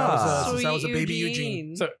baby, Wow. Since I was a sweet baby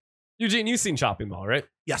Eugene. So, Eugene, you've seen Chopping Mall, right?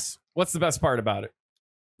 Yes. What's the best part about it?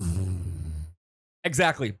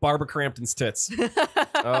 Exactly, Barbara Crampton's tits.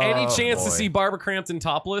 Any chance to see Barbara Crampton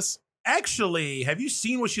topless? Actually, have you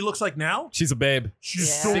seen what she looks like now? She's a babe. She's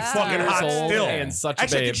Yeah. so 60 fucking years hot old still. and such a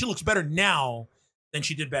Actually, I babe. think she looks better now than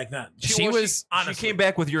she did back then. She was- honestly. She came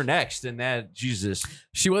back with Your Next, and that Jesus.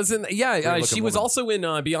 She was in, yeah. Great-looking She was woman. also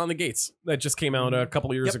in Beyond the Gates that just came out a couple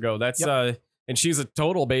of years Yep. ago. That's Yep. and she's a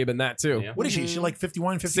total babe in that too. Yeah. What is she? Is she Mhm. like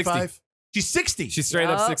 51, 55? She's 60. She's straight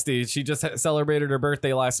up Yup. 60. She just celebrated her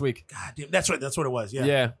birthday last week. God damn. That's what it was. Yeah.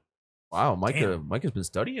 Yeah. Wow, Micah. Damn. Micah's been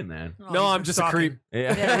studying that. Oh, No, he's I'm been just a stalking. creep.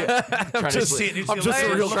 Yeah. I'm Trying to just, see it. He's I'm gonna just a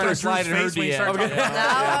look real at trying to Drew's slide in her face when he DM. starts Okay. talking.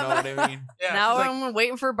 Now You know what I mean? Yeah, now she's like, I'm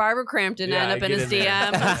waiting for Barbara Crampton to Yeah, end up in get his in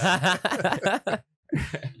there.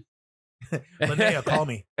 DM. Linnea, call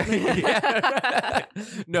me. Yeah.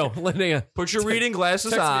 No, Linnea. Put your reading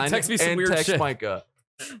glasses text me- on text me some and weird text shit. Micah.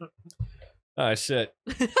 Oh shit.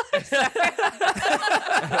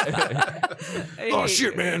 Oh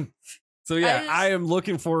shit, man. So yeah, I I am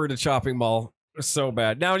looking forward to Chopping Mall so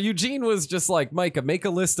bad. Now Eugene was just like, Micah, make a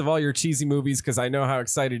list of all your cheesy movies because I know how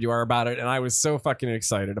excited you are about it, and I was so fucking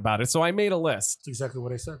excited about it. So I made a list. That's exactly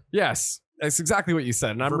what I said. Yes, that's exactly what you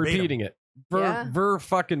said, and I'm Verbatim. repeating it. Yeah. Ver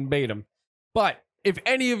fucking batum. But if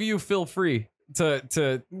any of you feel free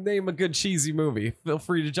to name a good cheesy movie, feel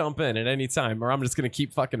free to jump in at any time, or I'm just gonna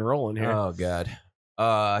keep fucking rolling here. Oh god.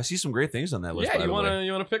 I see some great things on that list. yeah, by you the way.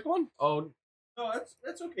 wanna pick one? Oh no,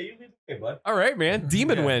 that's okay. You leave it, okay, bud. All right, man.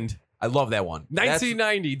 Demon Yeah. Wind. I love that one. That's-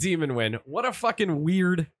 1990 Demon Wind. What a fucking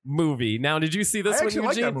weird movie. Now, did you see this I one, actually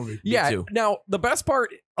like Eugene? that movie. Yeah. too. Now, the best part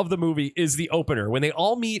of the movie is the opener when they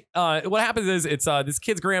all meet. What happens is it's this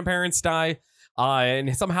kid's grandparents die,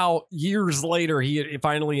 and somehow years later he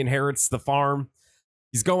finally inherits the farm.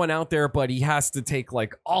 He's going out there, but he has to take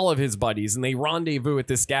like all of his buddies, and they rendezvous at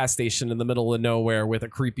this gas station in the middle of nowhere with a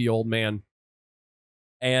creepy old man.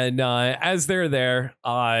 And as they're there,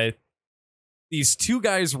 these two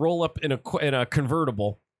guys roll up in a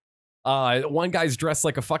convertible. One guy's dressed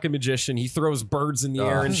like a fucking magician. He throws birds in the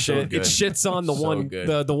air and so shit. good. It shits on the So one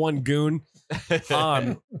good. the one goon.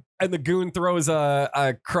 And the goon throws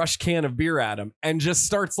a crushed can of beer at him and just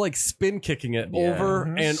starts like spin kicking it Yeah. over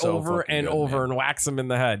Mhm. and So over fucking and good, over man. and whacks him in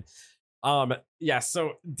the head. Yeah,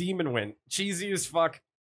 so Demon Wind. Cheesy as fuck.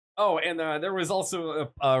 Oh, and there was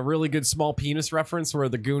also a really good small penis reference where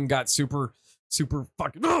the goon got super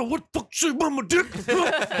fucking, oh, what the fuck shit about my dick?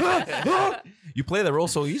 You play the role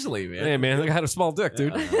so easily, man. Hey man, I had a small dick,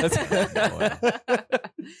 dude. Yeah. That's-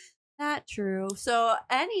 Not true. So,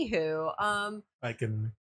 anywho, I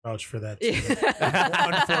can vouch for that.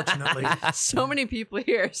 yeah. Unfortunately. so many people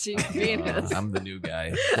here see penis. I'm the new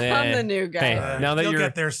guy. I'm the new guy. Hey, now that you'll you're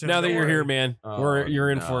get there soon. now that don't you're here, worry. man, Oh, you're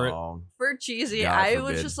in for it. no. For cheesy, God I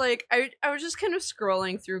was forbid. just like, I was just kind of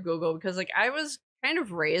scrolling through Google because like I was kind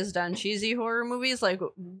of raised on cheesy horror movies. Like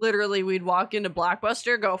literally, we'd walk into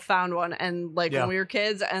Blockbuster, go found one, and like Yeah. when we were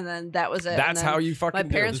kids, and then that was it. That's And then how you fucking. my do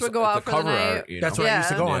parents it. would go It's out a for the cover night. art, you That's know? what I used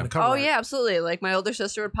to go Yeah. on. The cover Oh art. yeah, absolutely. Like my older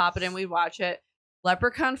sister would pop it in, we'd watch it.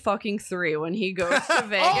 Leprechaun fucking 3 when he goes to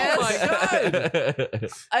Vegas. Oh my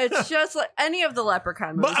God. It's just like any of the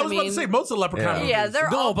Leprechaun movies. But I was about to say most of the Leprechaun movies. Yeah, they're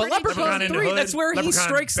all No, but pretty Leprechaun Leprechaun in the 3, Hood, that's where he Leprechaun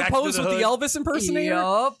strikes the Back to pose the with the Hood. Elvis impersonator.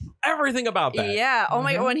 Yup. Everything about that. Yeah. Oh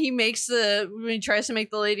my! Mhm. When he tries to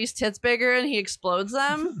make the lady's tits bigger and he explodes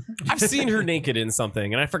them. I've seen her naked in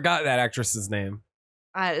something, and I forgot that actress's name.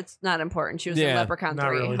 It's not important. She was Yeah, in Leprechaun not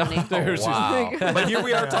 3. really. Honey. There she is. Wow. But here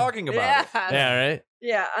we are talking about Yeah. it. Yeah, right?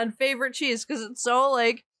 Yeah, on favorite cheese because it's so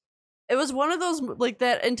like it was one of those like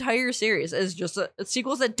that entire series is just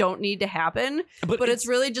sequels that don't need to happen, but it's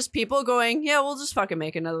really just people going, yeah, we'll just fucking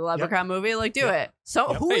make another Leprechaun movie, like do Yep. it. So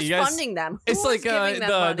Yep. who's Hey, you guys- funding them? it's Who's like, giving them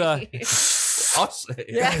money? Us.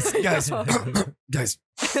 Yeah. guys,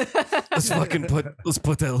 let's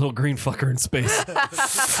put that little green fucker in space.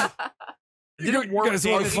 Didn't work. guys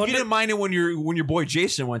wanna You fund it? didn't mind it when your boy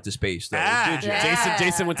Jason went to space, though, did you? Yeah.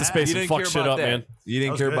 Jason went to space You and didn't fucked care shit about up, that. man. You That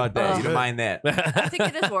didn't was care good. about that. Oh. You didn't mind that. I think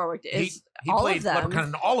it is Warwick. It's He all played of them. Leprechaun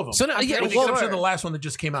in all of them. So now, yeah, With the well, exception of the last one that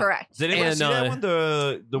just came out. Correct. Did anybody And, see that one?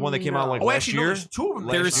 The one that came out like Oh, last actually, no, year? there's two of them.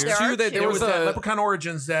 there's last year. There two are that two. there There was was that a Leprechaun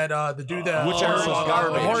Origins that the dude that Which I heard was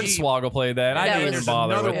garbage. Hornswoggle played that. I That didn't was even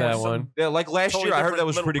bother another with that one. one. Yeah, like last Totally year, I heard different that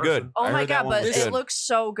was little pretty person. good. Oh I my heard that god, one but was it good. looks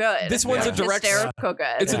so good. This one's a direct- hysterical good.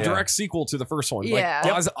 It's a Yeah. direct sequel to the first one. Yeah.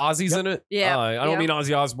 Like, Ozzy's in it. Yeah. I don't Yep. mean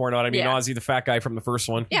Ozzy Osbourne. I mean Yeah. Ozzy, the fat guy from the first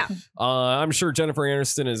one. Yeah. I'm sure Jennifer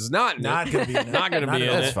Aniston is not in Not it. going to be in it. Not gonna be at in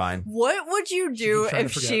all. it. That's fine. What would you do trying to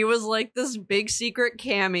if forget. she was like this big secret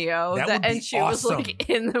cameo That would be and she was like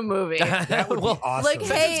awesome. in the movie? That would Well, be awesome. like,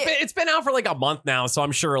 hey- it's been out for like a month now, so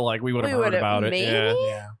I'm sure like we would have We heard would've- about it. maybe? Yeah.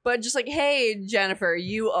 yeah. But just like, hey, Jennifer,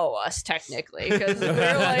 you owe us technically because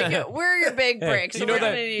we're like we're your big Hey, break. So you know we're that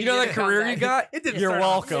gonna need you know you that to come career back. you got? It didn't You're start on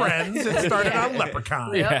welcome. Friends. It started Yeah. on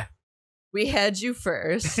Leprechaun. Yep. Yeah. We had you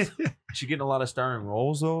first. She getting a lot of starring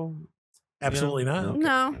roles though. Absolutely not.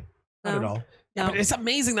 No, Not at all. No. But it's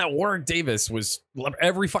amazing that Warwick Davis was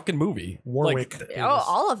every fucking movie. Warwick. Like, Oh,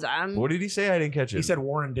 all of them. What did he say? I didn't catch it. He said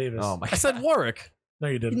Warren Davis. "Oh my." I said Warwick. No,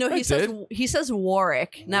 you didn't. No, I he says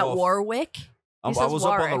Warwick, not Wolf. Warwick. I says was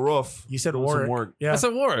up on the Warwick. roof. You said Doing some Warwick. work. Yeah. I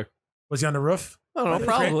said Warwick. Was he on the roof? I don't know,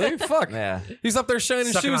 probably. Fuck. Yeah. He's up there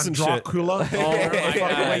shining Sucking shoes on and shit. Dracula. Oh my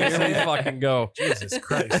god, here we fucking go. Jesus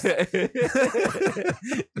Christ.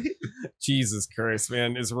 Jesus Christ,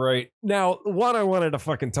 man, is right. Now, what I wanted to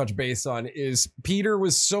fucking touch base on is Peter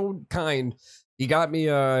was so kind. He got me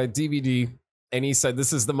a DVD and he said,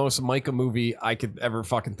 this is the most Micah movie I could ever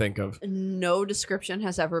fucking think of. No description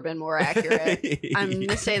has ever been more accurate. I'm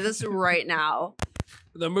gonna say this right now.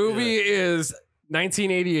 The movie is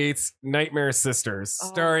 1988's Nightmare Sisters, Oh,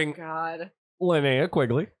 starring God, Linnea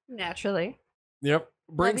Quigley. naturally. Yep.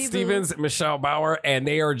 Brent Love you, Stevens, Michelle Bauer, and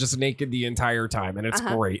they are just naked the entire time, and it's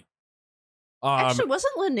Uh-huh. great. Actually,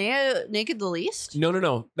 wasn't Linnea naked the least?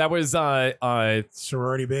 No. That was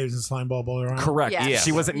Sorority babes and slime ball all around. correct. Yeah. Yeah.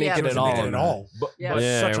 She wasn't Yeah. naked She at wasn't all. naked in at that. all. But, Yeah. but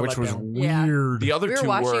Yeah, Such a which was letdown. Yeah. weird. the other We were two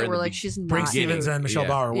watching were it. in We're the like, she's Brink not. Stevens and Michelle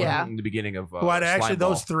Bauer. were. Yeah. in the beginning of. Who I'd actually Slime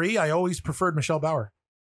those Ball. three, I always preferred Michelle Bauer.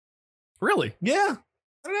 Really? Yeah,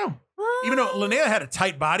 I don't know. Even though Linnea had a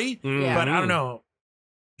tight body, Yeah. but I don't know.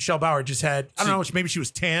 Michelle Bauer just had. I She- don't know. Maybe she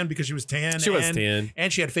was tan because she was tan. She was and, 10.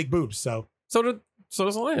 and she had fake boobs. So So does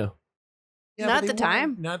Linnea. yeah, Not but at they the weren't-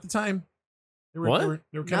 time. Not at the time. They were, What?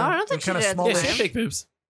 They were No, I don't think she kind of did. small. Yeah, man. she had fake boobs.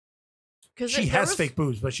 Because She has fake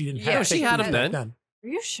boobs, but she didn't Yeah, have. she fake had boobs them back then. Are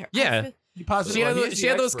you sure? Yeah. You positive? She had Well, those- she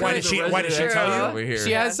had those Why did she? Why did she tell you? Over here.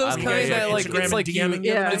 She has those I'm kinds gonna- that like Instagram it's like and you, DMing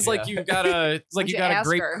Yeah. everything? it's like you got a it's like Why'd you you got a ask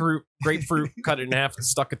her? grapefruit cut it in half and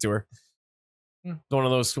stuck it to her. Hmm. One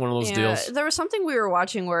of those deals. There was something we were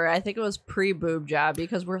watching where I think it was pre-boob job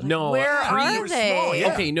because we're like, No, where pre- are they were they? small,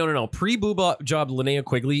 yeah. Okay, no. Pre-boob job Linnea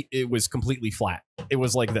Quigley, it was completely flat. It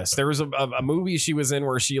was like this. There was a movie she was in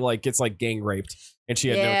where she like gets like gang raped and she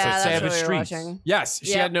had no Yeah, tits. that's Savage what we were Streets. watching. Yes,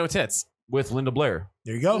 she Yeah. had no tits. with Linda Blair.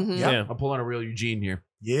 There you go. Mhm. Yeah. Yeah. I'm pulling a real Eugene here.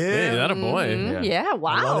 Yeah. Hey, that a boy. Mhm. Yeah. Yeah,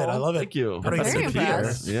 wow. I love it. I love it. Thank you. I don't Very even say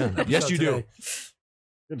impressed. Peter. Yeah. Yes, you do. Today.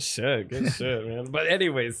 Good shit, man. But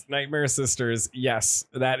anyways, Nightmare Sisters, yes,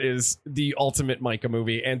 that is the ultimate Micah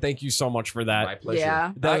movie, and thank you so much for that. My pleasure.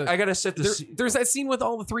 Yeah. I gotta set There- this, there's that scene with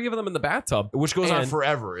all the three of them in the bathtub, which goes on and-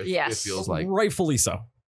 forever. It Yes. feels like. rightfully so.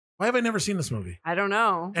 Why have I never seen this movie? I don't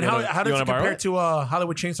know. And You how wanna- how you does wanna it borrow compare it? to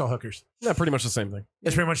Hollywood Chainsaw Hookers? Yeah, pretty much the same thing.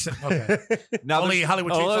 It's pretty much okay. Now Only there's-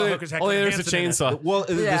 Hollywood Chainsaw Only, Hookers had only Kevin there's a Hansen in it. chainsaw. well,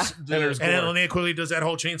 Yeah. there's And then gore. Linnea Quigley does that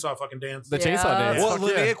whole chainsaw fucking dance. The Yeah. chainsaw dance. Well, Fuck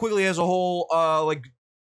Linnea yeah. Quigley has a whole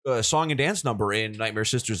song and dance number in Nightmare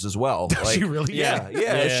Sisters as well. Does Like, she really? yeah, yeah.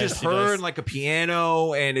 Yeah, It's just she her does. and like a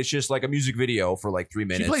piano, and it's just like a music video for like 3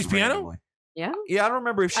 minutes. plays piano? randomly. Yeah. Yeah, I don't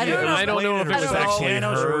remember if she. I don't know. I don't know if it I was don't know. actually Piano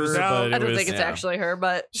her, shows out. but I it don't was, think it's yeah. actually her,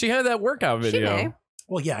 but she had that workout she video. may.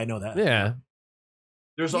 Well, yeah, I know that. Yeah.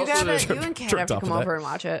 There's You also gotta, you and Kat have tripped to off come of that. over and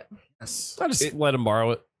watch it. Yes. I just let him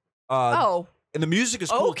borrow it. Oh, and the music is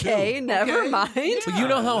cool okay, too. never Okay. mind. Yeah. But you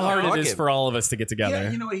know how hard fuck it is it. for all of us to get together.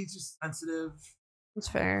 Yeah, you know he's just sensitive, It's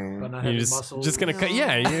fair. but not You're having just, muscles. just gonna cut.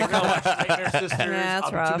 Yeah, you're I'm gonna gonna watch cut. Nightmare Sisters. Yeah, that's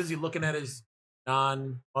I'll be rough. too busy looking at his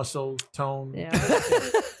non-muscle tone. Yeah.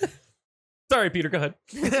 Sorry, Peter. Go ahead.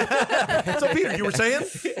 So Peter, you were saying?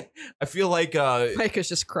 I feel like Mike is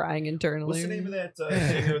just crying internally. what's the name of that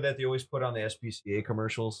singer that they always put on the SPCA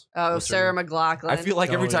commercials? Oh, What's her Sarah name? McLaughlin. I feel like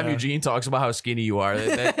every Oh, time yeah. Eugene talks about how skinny you are,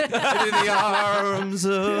 that in the arms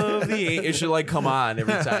of the it should like come on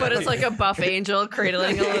every time. But it's like a buff angel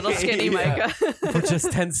cradling a little skinny Yeah. Micah. For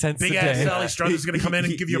just 10 cents Big a ass day. Sally Struthers gonna come in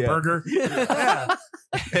and give you Yeah. a burger. Yeah.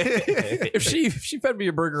 If she fed me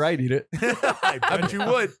a burger, I'd eat it. I bet you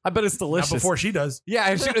would. I bet it's Not delicious. before she does. Yeah,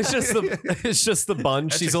 it's just the bun.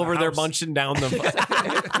 That's She's just over the there house. munching down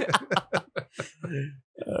the.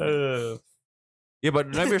 Yeah, but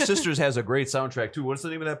Nightmare Sisters has a great soundtrack too. What's the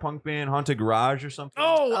name of that punk band? Haunted Garage or something?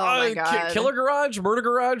 Oh, my God. Killer Garage, Murder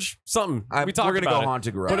Garage, something. We talked we're gonna about go it.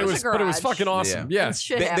 Haunted Garage. But it There's was a garage. fucking awesome. Yeah. And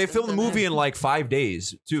shit They happens filmed the in movie it. in like 5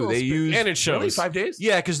 days too. Cool They spooky. used And it shows. Really? 5 days?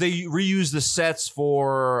 yeah, because they reused the sets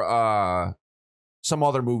for some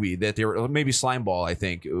other movie that they were maybe Slimeball. I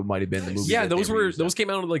think it might have been the movie. Yeah, that they those reused.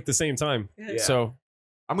 came out at like the same time. Yeah. So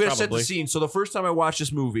I'm gonna set Probably. the scene. So the first time I watched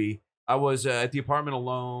this movie, I was at the apartment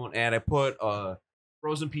alone, and I put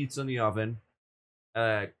frozen pizza in the oven,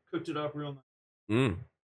 cooked it up real nice. mm.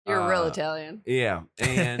 You're real Italian. Yeah,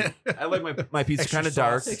 and I like my pizza Extra kind of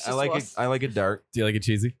dark. sauce. Extra I like it. sauce. I like it dark. Do you like it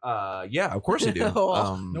cheesy? Yeah, of course I do.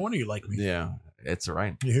 Oh. No wonder you like me. Yeah, it's all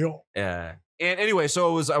right. Yeah. And anyway,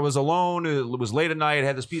 so I was alone. It was late at night. I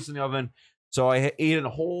had this pizza in the oven, so I ate a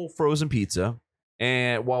whole frozen pizza,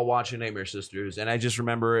 and while watching Nightmare Sisters, and I just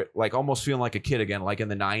remember it like almost feeling like a kid again, like in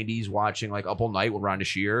the '90s, watching like Up All Night with Rhonda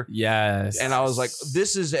Shear. Yes. And I was like,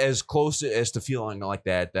 this is as close as to feeling like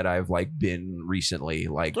that I've like been recently,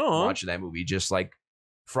 like Aw. watching that movie. Just like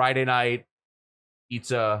Friday night,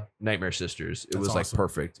 pizza, Nightmare Sisters. It That's was like awesome.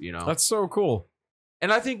 perfect, you know. That's so cool.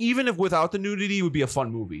 And I think even if without the nudity, it would be a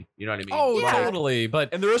fun movie. You know what I mean? Oh, Yeah. totally.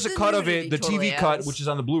 But And there is a The cut of nudity it, the totally TV cut, is. which is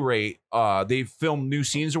on the Blu-ray. They filmed new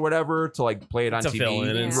scenes or whatever to like play it on To TV, fill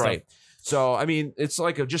in and right? So I mean, it's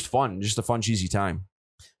like just a fun cheesy time.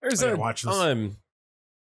 there's I gotta a watch this.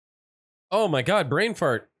 Oh my God, brain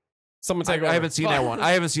fart. Someone take over. I haven't seen that one.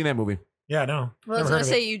 I haven't seen that movie. Yeah, no. Well, I was Never gonna heard of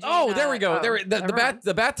say it. Eugene. Oh, there we go. There, the never mind.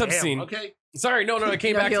 bathtub Damn, scene. Okay. Sorry, no, it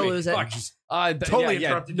came No, back to he'll me. lose it. Fuck. Totally yeah.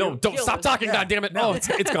 interrupted No, you. don't He'll stop lose talking. it. God damn it! Yeah. Oh, it's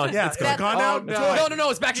gone. Yeah, it's it's gone. gone now. No, no,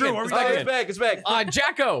 it's back Drew, again. are we It's back back in? again. It's back.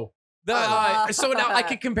 Jacko. So now I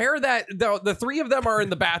can compare that. The three of them are in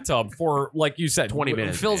the bathtub for, like you said, 20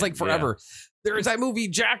 minutes, It feels man. like forever. There's that movie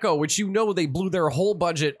Jacko, which they blew their whole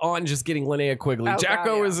budget on just getting Linnea Quigley. Oh, God,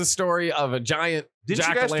 Jacko yeah. is a story of a giant Didn't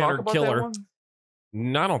you guys talk jack-o'-lantern about killer. that one?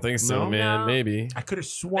 No, I don't think so, No? man. No. Maybe. I could have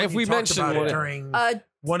sworn If you we talked mentioned about what it it- during Uh,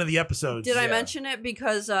 one of the episodes. did I Yeah. mention it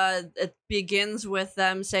because it begins with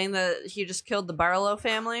them saying that he just killed the Barlow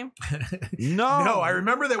family? No, No, I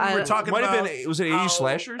remember that we I- were talking Might about. have been. Was it 80s how-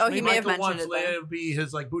 slashers? Oh, he maybe? may have Michael mentioned wants it then. Leia to be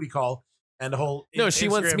his like booty call, and the whole. No, she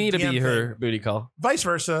wants Instagram me to DM be thing. her booty call. Vice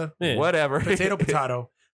versa. Yeah. Whatever. Potato.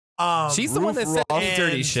 She's the one that said Roth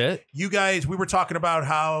dirty and- shit. You guys, we were talking about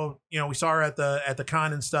how we saw her at the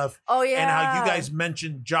con and stuff, Oh yeah. and how you guys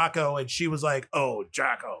mentioned Jocko, and she was like, "Oh,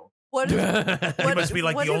 Jocko." What? He What- must be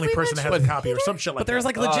like what the did only we person that has mention? a copy or some shit like But there's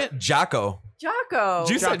that. like legit. Jocko. Jocko.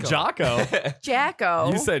 You said Jocko.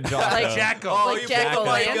 Jacko. You said Jocko. Like Jacko. Like Jacko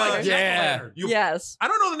like Lantern. like a Yeah. jack-o'-lantern. Yes. I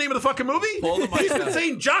don't know the name of the fucking movie. Pull the mic He's been down.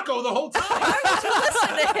 saying Jocko the whole time.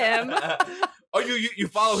 Listen to him. Oh, you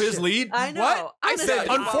follow his lead? I know. What? I'm I said,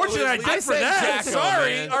 gonna- unfortunately, I I did for said that. Jacko,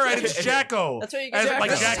 Sorry. man. All right, it's Jacko. That's what you As get. like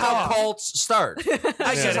This Jack is how off. cults start. I This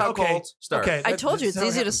get is it. how Okay. cults start. Okay. I told you it's That's how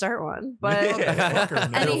easy it to happens. start one, but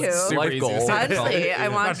Anywho. Super Life easy. goal. honestly, I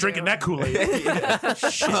want Not drinking that Kool-Aid.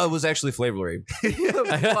 it was actually Flavor Aid.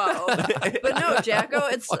 Whoa. But no, Jacko,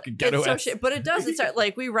 it's Fucking ghetto so ass. shit. But it does. It's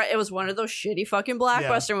like it was one of those shitty fucking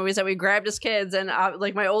blockbuster movies that we grabbed as kids, and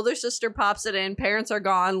like my older sister pops it in. Parents are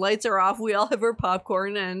gone, lights are off. We all have our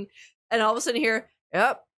popcorn, and all of a sudden here,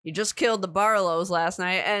 yep. You just killed the Barlows last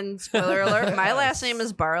night, and spoiler alert, my last name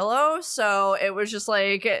is Barlow, so it was just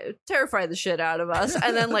like it terrified the shit out of us.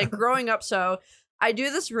 And then like growing up, so I do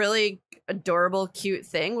this really adorable, cute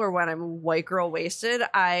thing where when I'm white girl wasted,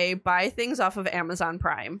 I buy things off of Amazon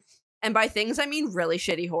Prime, and by things I mean really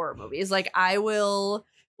shitty horror movies. Like we'll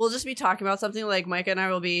just be talking about something, like Micah and I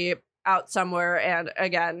will be out somewhere, and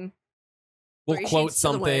again. We'll Three quote Sheets to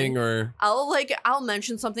the something Wind. or I'll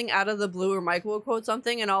mention something out of the blue, or Mike will quote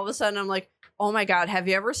something, and all of a sudden I'm like, oh my God, have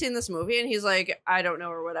you ever seen this movie? And he's like, I don't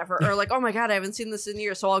know or whatever. Or like, oh my God, I haven't seen this in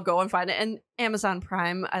years. So I'll go and find it. And Amazon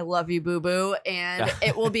Prime, I love you, boo-boo. And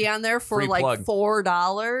it will be on there for Free like plug.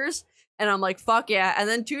 $4. And I'm like, fuck yeah. And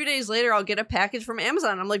then 2 days later, I'll get a package from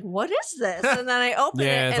Amazon. I'm like, what is this? And then I open it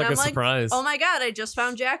Yeah, it's and like I'm a like, surprise. oh my God, I just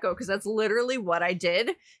found Jacko because that's literally what I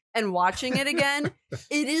did. And watching it again,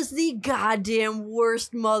 it is the goddamn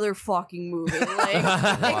worst motherfucking movie. Like,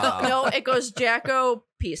 Wow. it goes Jacko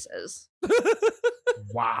pieces.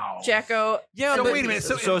 Wow. Jacko. Yeah, so but wait a minute.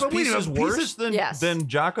 So is but wait a Pieces minute, worse Pieces- than Yes.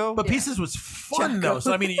 Jocko? But Yeah. Pieces was fun though.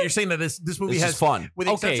 So I mean, you're saying that this movie This has is fun. with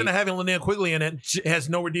the Okay. exception of having Linnea Quigley in it, it has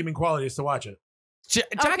no redeeming qualities to watch it.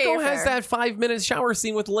 Jacko has fair. that 5-minute shower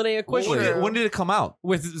scene with Linnea Quigley. Sure. When did it come out?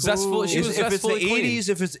 With zestful, she was If it's the zestfully clean. 80s,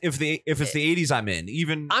 if it's the 80s, I'm in. I'm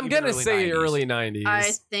even gonna early say 90s. early 90s.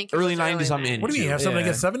 I think it Early was 90s, I'm in. What do you mean? You have something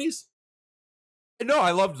Yeah. against 70s? No,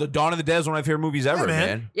 I love the Dawn of the Dead is one of my favorite movies ever, man.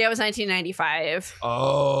 man. Yeah, it was 1995.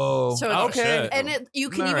 Oh, So it's- okay. And you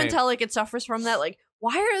can All even right. tell like it suffers from that. Like,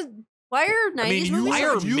 why are 90s I mean, movies? Why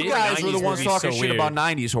are so- you guys were the mid-90s ones movies talking so shit weird? about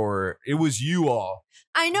 90s horror. It was you all.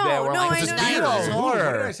 I know, that were no, like, I it's know. just I weird. know. Horror.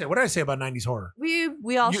 What did I say? What did I say about 90s horror?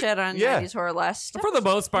 We all You- shit on yeah. 90s horror last. For the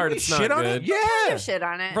most part, You it's shit not on it? good. Yeah, shit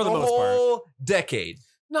on it. For the a most part. whole decade.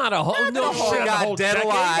 Not a whole. Not the No, whole- shit on the forgot whole Dead decade?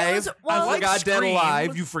 Alive. Well, I like forgot Dead Scream.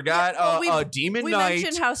 Alive. You forgot Yeah, well, Demon we Knight.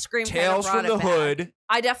 mentioned how Scream kind of Tales brought from the it back. Hood.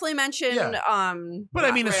 I definitely mentioned Yeah. But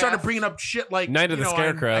I mean, it started Raph. bringing up shit like Night of you the know,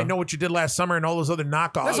 Scarecrow. I know what you did last summer and all those other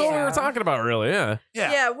knockoffs. That's what we Yeah. were talking about, really. Yeah.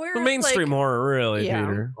 Yeah, we're The mainstream like, horror, really, Yeah.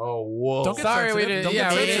 Peter. Oh, whoa. Don't get Sorry, we sensitive. didn't. Don't Yeah,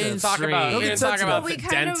 get we sensitive. didn't talk about. Don't We get didn't talk sensitive. about We the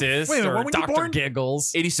kind of- dentist Wait a minute, or when were you Dr. born?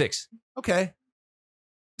 Giggles. 86. Okay.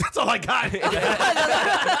 That's all I got.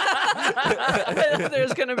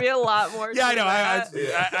 There's gonna be a lot more. Yeah, I to know. I that.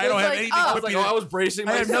 don't have like, anything oh, quippy I was bracing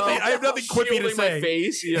I have myself. nothing- I have nothing quippy to shielding say. my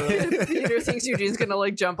face. You know. Peter thinks Eugene's gonna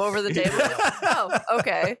like jump over the table. Oh,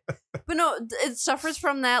 okay. But no, it suffers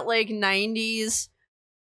from that like 90s.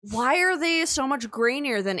 Why are they so much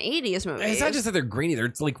grainier than 80s movies? It's not just that they're grainy;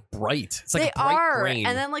 they're like bright. It's like they a bright are, grain.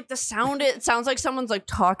 and then like the sound, it sounds like someone's like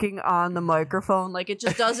talking on the microphone. Like it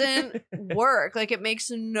just doesn't work. Like it makes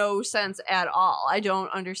no sense at all. I don't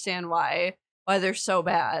understand why they're so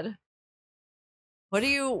bad. What are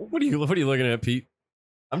you? what are you looking at, Pete?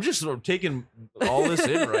 I'm just sort of taking all this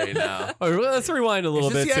in right now. Oh, well, let's rewind a little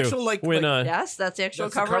Is this bit the too. actual, like- when Yes, that's the actual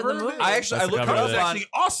That's the cover of the cover of it? movie. I That's the looked it cover of up That's it. on. actually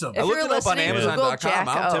awesome. If I looked you're it up on listening, Google Amazon.com. I'm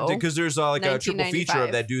Jacko, tempted because there's like a triple feature 1995.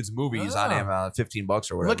 of that dude's movies on Oh. Amazon, $15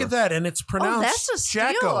 or whatever. Look at that, and it's Oh, pronounced that's a steal.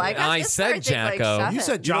 Jacko. I got I this said for, I think, like, Jacko. seven. You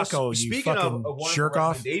said You know, Jocko, you speaking fucking of wonderful jerk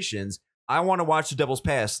off. recommendations, I want to watch The Devil's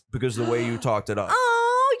Past because of the way you talked it up.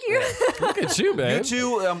 Oh, you're. Look at you, You babe.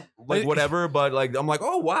 too, like whatever, but like I'm like,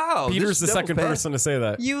 oh wow, Peter's the this second Devil's Past- person to say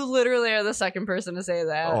that. You literally are the second person to say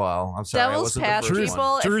that. Oh well, I'm sorry. I Devil's wasn't the Past first people.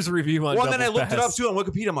 one. Drew's review on Well, and then I Devil's looked it up Pass. too on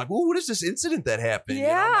Wikipedia. I'm like, oh, what is this incident that happened? You know,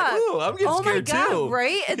 Yeah. I'm like, ooh, I'm getting Oh my scared god, too.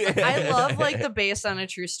 right? It's, I love like the based on a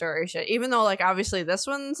true story shit. Even though like obviously this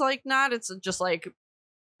one's like not. It's just like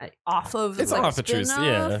off of. It's like, off a true-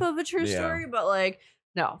 spin-off yeah. of a true Yeah. story. But like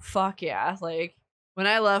no, fuck yeah. Like when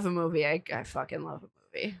I love a movie, I fucking love a movie.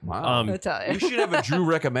 Wow. I tell We you. should have a Drew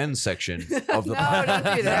recommend section of the No, podcast.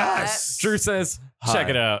 don't do that. Yes. Drew says, check Hi.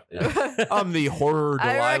 it out. I'm the horror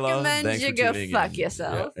I Delilah. recommend Thanks you for go tuning fuck in.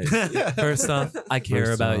 yourself. Yeah. First off, I care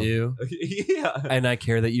First about off. you, yeah. and I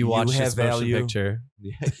care that you You watch have this motion value. picture.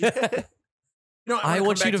 You know, I I want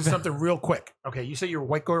want you to to- something real quick. Okay, you say you're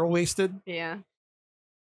white girl wasted. Yeah,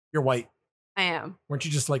 You're white. I am. Weren't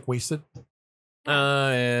you just like wasted?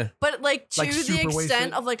 Yeah. But like to Like, the super extent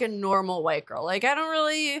wasted? of like a normal white girl. Like I don't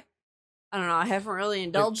know, I haven't really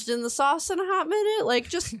indulged in the sauce in a hot minute. Like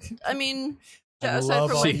just I mean I aside love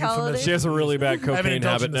from all like you euphemisms. holidays. She has a really bad I haven't cocaine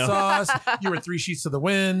indulged habit in the now. sauce. You were 3 sheets to the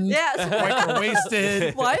wind. Yes. White girl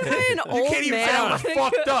wasted. Why am I an You old can't even man? say I was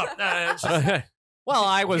fucked up. It's just- Well,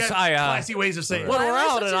 I you was. got I classy ways of saying it. when Why we're am I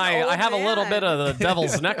out such and an I old have a little man? bit of the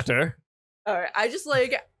devil's nectar. All right. I just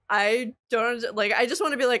like I don't like I just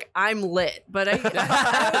want to be like I'm lit, but I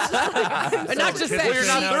And not just that, Well, you're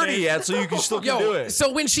not Nowadays. 30 yet, so you can still can do Yo, it.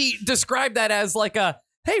 so when she described that as like a,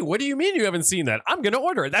 hey, what do you mean you haven't seen that? I'm gonna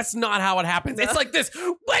order it. That's not how it happens. It's like this.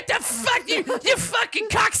 What the fuck, you fucking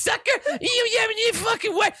cocksucker? You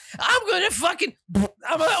fucking what? I'm gonna fucking.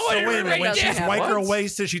 I'm gonna So order wait a it minute, right when now. she's white girl What?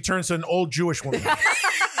 wasted, she turns to an old Jewish woman.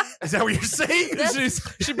 Is that what you're saying?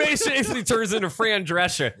 She basically turns into Fran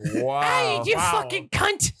Drescher. Wow. you wow. fucking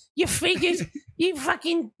cunt! You figures, you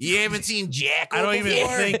fucking. You haven't seen Jack? I don't even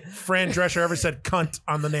before. think Fran Drescher ever said cunt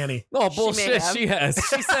on The Nanny. Oh may bullshit! have. She has.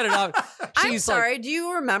 She set it up. I'm She's like, sorry. Do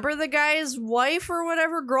you remember the guy's wife or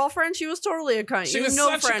whatever girlfriend? She was totally a cunt. She You was know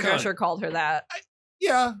such a Fran cunt. Drescher called her that.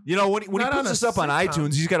 Yeah. You know, when he Not puts on a this up on sitcom.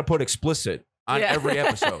 iTunes, he's got to put explicit. on Yeah. every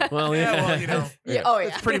episode. Well, Yeah, yeah. well, you know, Yeah. Oh yeah.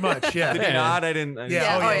 it's pretty much, yeah. Did he not? I didn't. Yeah,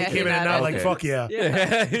 Yeah, oh, oh, yeah, yeah, he came he in and nodded. out like, Okay. fuck yeah.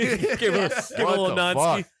 Yeah. give him a What little the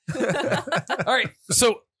nod. fuck? All right.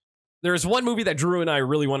 So there's one movie that Drew and I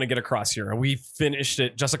really want to get across here, and we finished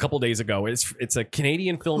it just a couple days ago. It's a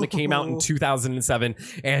Canadian film. It came out in 2007,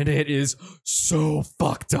 and it is so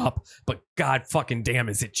fucked up. But god fucking damn,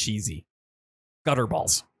 is it cheesy?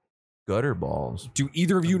 Gutterballs. Gutter balls. Do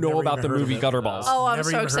either of you I've know never about even the heard of movie it. Gutterballs? Oh, I'm Never so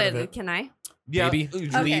even heard of excited. it. Can I? Yeah, Baby,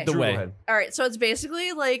 lead the Drew, way. go ahead. All right, so it's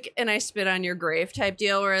basically like an I spit on your grave type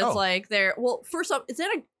deal where it's Oh. like they're well, first off, it's in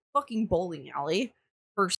a fucking bowling alley.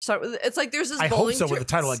 It's like there's this I hope bowling so with a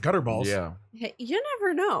title like Gutterballs. Yeah, Hey, you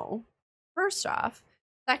never know. First off.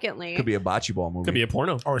 Secondly, could be a bocce ball movie. Could be a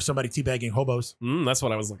porno. Or somebody teabagging hobos. That's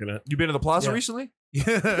what I was looking at. You been to the plaza Yeah. recently?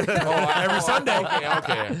 Every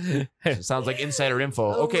Sunday. Okay. Sounds like insider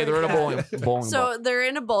info. Oh Okay, my they're in a God. bowling. so they're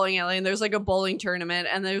in a bowling alley and there's like a bowling tournament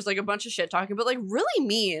and there's like a bunch of shit talking, but like really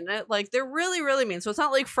mean. Like they're really, really mean. So it's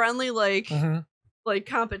not like friendly Mhm. like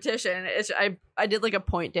competition. It's I did like a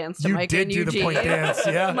point dance to You Mike did and do Eugene. the point dance,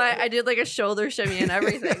 yeah. I did like a shoulder shimmy and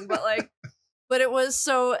everything, but it was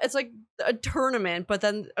so it's like a tournament, but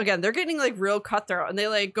then again they're getting like real cutthroat and they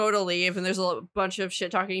like go to leave and there's a bunch of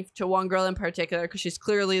shit talking to one girl in particular because she's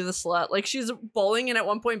clearly the slut. Like she's bowling and at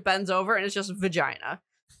one point bends over and it's just vagina.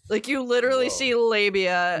 Like you literally Whoa. see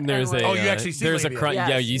labia. And there's and, a Oh, you actually see there's labia. a Yes.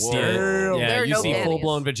 yeah, you see it. Whoa. Yeah, There are you no see panties. full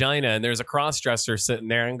blown vagina, and there's a cross dresser sitting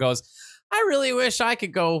there and goes, "I really wish I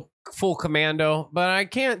could go full commando, but I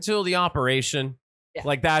can't till the operation." Yeah.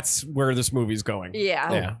 Like that's where this movie's going.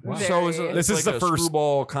 yeah. Yeah. Wow. Very- So is This is like the a first-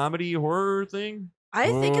 screwball comedy horror thing? I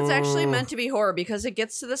think it's actually Oh. meant to be horror because it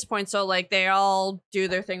gets to this point. So like they all do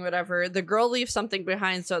their thing, whatever. The girl leaves something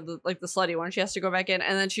behind, so like the slutty one, she has to go back in,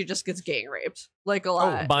 and then she just gets gang raped like a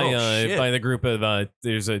lot. By shit. by the group of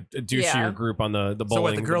there's a douchier Yeah. group on the So bowling,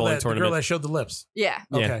 what, the girl bowling that tournament. showed the lips. Yeah,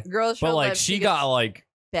 Yeah. Okay. the girl. But showed like that she gets got like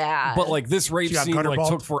bad. but like this rape She got scene like gutterballed?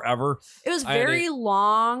 took forever. it was I had very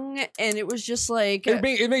long, and it was just like It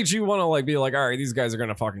made you want to like be like, all right, these guys are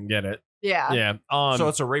gonna fucking get it. yeah, Yeah. So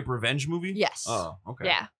it's a rape revenge movie? yes, Oh, okay.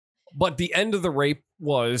 yeah. But the end of the rape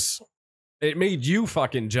was it made you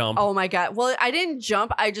fucking jump. Oh my god. Well, I didn't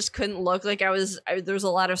jump. I just couldn't look. Like there was a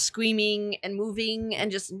lot of screaming and moving and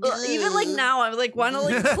just even like now I like want to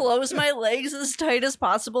like close my legs as tight as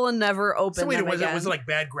possible and never open So wait, them was again. it like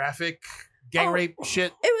bad graphic gang Oh. rape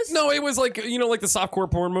shit? It was No, it was like like the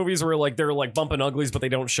softcore porn movies where like they're like bumping uglies, but they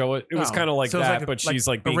don't show it. It was Oh. kind of like So it was that, a- but she's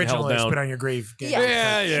like being original held down. Spit on your grave. Gang Yeah. rape.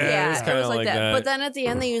 Yeah, yeah, it was kinda like that. But then at the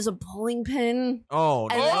end they use a bowling pin. Oh,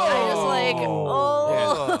 And no. then I was like, oh.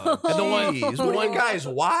 Yeah. And the one- Jeez, the what one- do you guys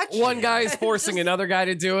watch? One guy is forcing another guy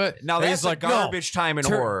to do it. Now And that's he's like garbage time in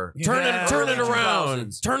turn- horror. Turn Yeah. it, turn it Early around.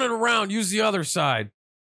 2000s. Turn it around. Use the other side.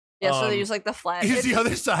 Yeah, so they Um, use like the flat. Use it- the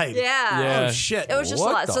other side. Yeah. Yeah. Oh shit. It was just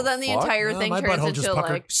What a lot. So the then the fuck? entire Well, thing my turns butthole just into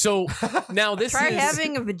puckered. like So now this try is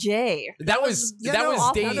having a vajay. that was Yeah, that no, was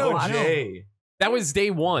awful. day No, I know. Jay. that was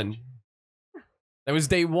day one. That was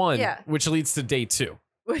day one. Yeah. Which leads to day two.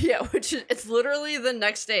 Well, yeah, which is it's literally the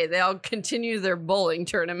next day. They all continue their bowling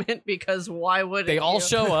tournament because why would They all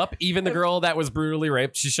show up. Even the girl that was brutally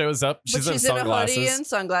raped, she shows up. But She's in she's in a sunglasses. hoodie and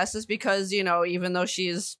sunglasses because even though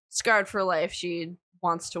she's scarred for life, she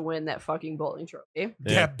wants to win that fucking bowling trophy.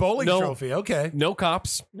 Yeah, bowling No. trophy. Okay. No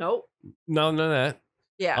cops. Nope. None of that.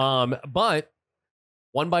 Yeah. But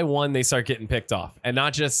one by one they start getting picked off, and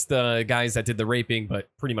not just the guys that did the raping, but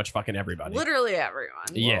pretty much fucking everybody. Literally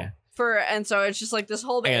everyone. Yeah. And so it's just like this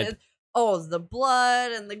whole And- the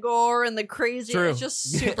blood and the gore and the crazy. True. It's just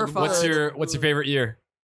super fun. What's your favorite year?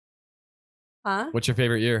 Huh? What's your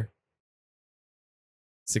favorite year?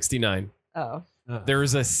 69. Oh.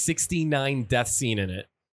 There's a 69 death scene in it,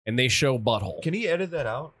 and they show butthole. Can he edit that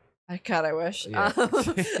out? God, I wish. Yeah.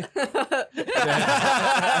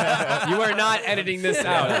 You are not editing this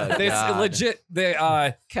out. Yeah, This God. legit.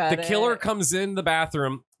 The Cut killer it. comes in the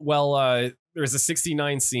bathroom. Well, there's a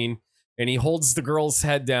 69 scene, and he holds the girl's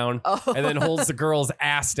head down, Oh. and then holds the girl's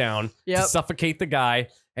ass down to Yep. suffocate the guy,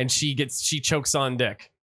 and she chokes on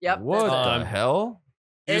dick. Yep. What that's the it. Um, hell?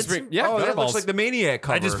 You just It's- bring- yeah, oh, that Gutterballs. looks like the Maniac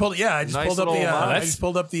cover. I just pulled. Yeah, I just Nice pulled up little- the. Oh, I that's- just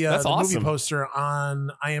pulled up the that's movie awesome. poster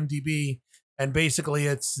on IMDb, and basically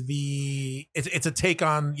it's a take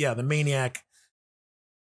on the Maniac.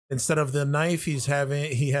 Instead of the knife,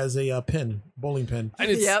 he has a pin, bowling pin.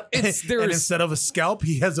 And it's, Yep. it's And there's instead of a scalp,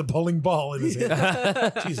 he has a bowling ball in his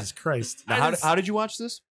hand. Jesus Christ! Now, how did you watch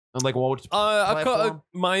this? I'm like, what? Platform?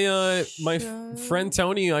 my Show. friend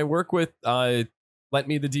Tony I work with lent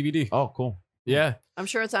me the DVD. Oh, cool. Yeah. I'm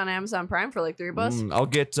sure it's on Amazon Prime for like $3. I'll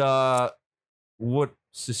get what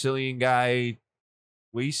Sicilian guy?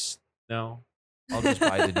 Weiss? No. I'll just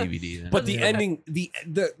buy the DVD. Then. But the Yeah. ending, Do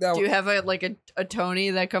you have a Tony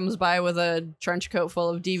that comes by with a trench coat full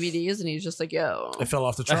of DVDs and he's just like, yo. It fell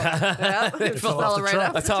off the truck. Yeah, It fell off the right truck.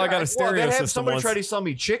 off That's the how I got a truck. stereo they had system somebody once. try to sell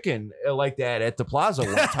me chicken like that at the plaza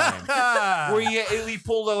one time. Where he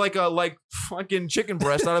pulled a fucking chicken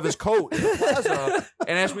breast out of his coat in the plaza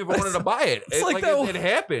and asked me if I wanted to buy it. It's like that- it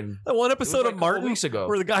happened. That one It was episode like of a couple Martin weeks ago.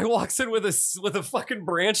 where the guy walks in with a fucking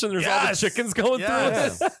branch and there's all the Yes. chickens going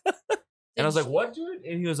Yes. through it. And I was like, "What, dude?"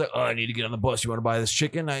 And he was like, "Oh, I need to get on the bus. You want to buy this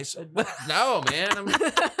chicken?" I said, "No, man.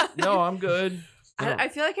 I'm good. I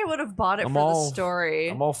feel like I would have bought it I'm for all- the story.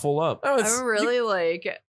 I'm all full up." Oh, it's-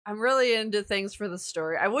 I'm really into things for the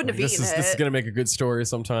story. I wouldn't have this eaten is it. this is gonna make a good story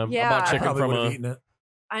sometime. Yeah. About I chicken probably from would have a. eaten it.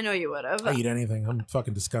 I know you would have. I eat anything. I'm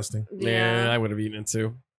fucking disgusting. Yeah, I would have eaten it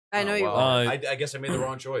too. I know you well, would. I guess I made the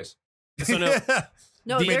wrong choice. So no,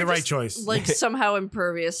 No, you made they're the right just, choice. Like somehow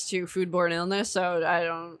impervious to foodborne illness, so I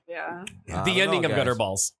don't. Yeah. the ending of Gutter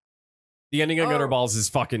Balls. The ending of Gutter Oh. Balls is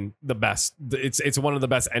fucking the best. It's one of the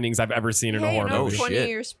best endings I've ever seen in a Hey, horror no movie.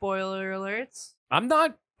 20-year spoiler alerts. I'm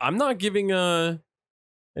not giving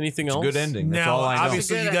anything It's a else. good ending. That's Now, all I know.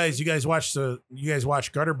 obviously, It's a good you guys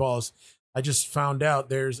watch Gutter Balls. I just found out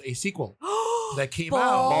there's a sequel that came out.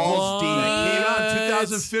 Balls Deep. That came out in What?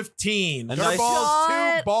 2015. A Gutter nice- Balls 2,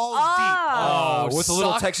 Shut Balls up. Oh, with a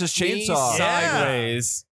little suck Texas me chainsaw.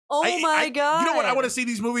 sideways. Oh Deep. my god! You know what? I want to see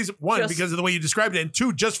these movies. One, Just- because of the way you described it, and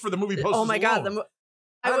two, just for the movie posters. Oh my god! alone.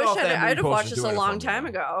 I I don't wish know if that movie I'd have watched poster's this a doing it long for me, time though.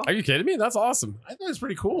 ago. Are you kidding me? That's awesome. I think it's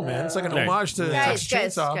pretty cool, man. It's like an Okay. homage to Guys,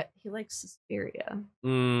 Texas Chainsaw. he likes Suspiria.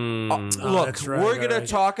 Mm. Oh, Look, that's right, we're gonna right.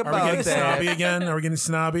 talk Are we about getting snobby that. again? Are we getting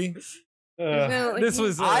snobby? This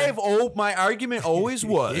was. My argument always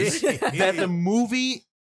was that the movie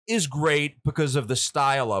is great because of the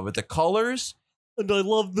style of it, the colors and I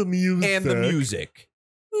love the music and the music.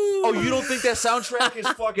 Oh, you don't think that soundtrack is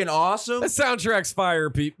fucking awesome? The soundtrack's fire,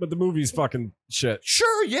 Pete, but the movie's fucking shit.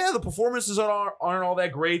 Sure, yeah, the performances aren't all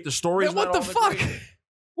that great. The story's Man, what not the all that fuck? great.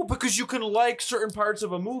 Well, because you can like certain parts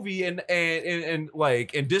of a movie and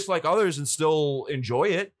dislike others and still enjoy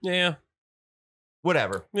it. Yeah,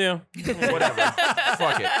 Whatever. yeah. Whatever.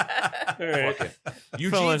 Fuck it. All right. Fuck it.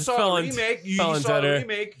 Eugene saw Felon- a remake. You Felon saw Tedder. a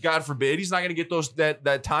remake. God forbid, he's not going to get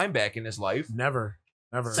that time back in his life. Never.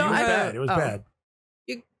 So it was I- bad. It was oh. bad.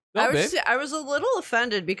 No, babe. I was a little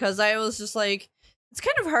offended because I was just like, it's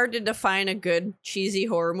kind of hard to define a good cheesy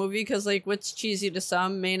horror movie because like what's cheesy to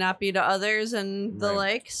some may not be to others and the Right.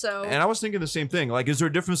 like. So And I was thinking the same thing. Like, is there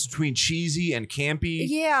a difference between cheesy and campy?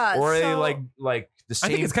 yeah, Or are they so- like the I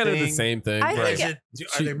same think it's kind of the thing? same thing. I Is think it,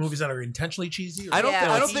 are there movies that are intentionally cheesy? Or I don't.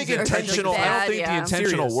 Yeah. I don't think Cheesy or intentional. I bad, don't think yeah. the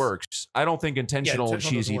intentional Serious. works. I don't think intentional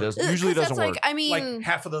intentional cheesy doesn't does. work. Usually 'Cause doesn't that's work. like I mean, like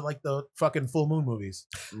half of the fucking full moon movies.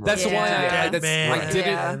 That's Yeah. why Deadman I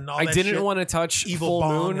didn't. and all I that didn't shit. want to touch Evil Full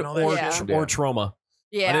Bong Moon and all that or shit. Yeah. or Trauma.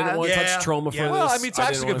 yeah, I didn't want to Yeah. touch Trauma for Yeah. this. Well, I mean,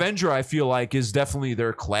 Toxic didn't wanna- Avenger, I feel like is definitely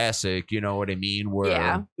their classic. You know what I mean? Where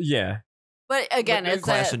Yeah. Yeah, but again, But it's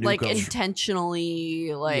class that of like newcomers.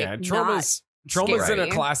 intentionally like yeah. not Trauma's in a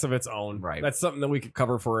scary. class of its own. Right. That's something that we could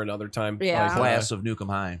cover for another time. Yeah. Like, class of Nukem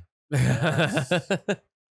High.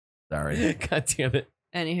 Sorry, God damn it.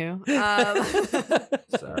 Anywho,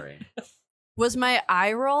 sorry. was my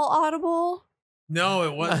eye roll audible? No,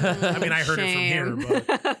 it wasn't. I mean, I heard it from here,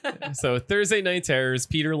 but So Thursday Night Terrors,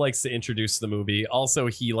 Peter likes to introduce the movie. Also,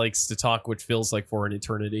 he likes to talk, which feels like for an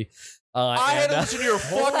eternity. I had to listen to your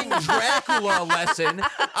fucking Dracula lesson.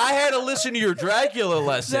 I had to listen to your Dracula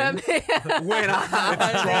lesson. Went on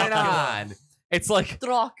and on. It's like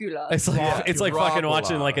Dracula. it's like Yeah. it's like fucking Dracula.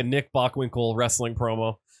 watching like a Nick Bockwinkel wrestling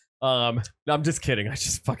promo. No, I'm just kidding. I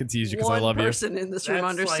just fucking teased you because I One love you. person in this room That's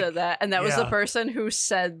understood like- that, and that was the yeah. person who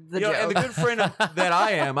said the You know, joke. and the good friend that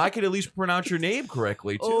I am, I could at least pronounce your name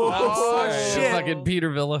correctly too. Oh, I'm Sorry, sorry. fucking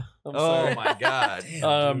Peter Villa. I'm Oh sorry. my god.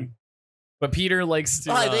 damn, But Peter likes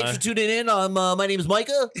to. Hi, thanks for tuning in. My name is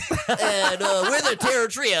Micah, and we're the Terror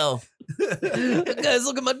Trio. Guys,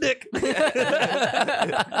 look at my dick.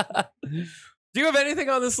 Do you have anything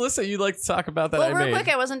on this list that you'd like to talk about that well, I real made? quick,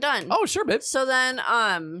 I wasn't done. Oh, sure, babe. So then,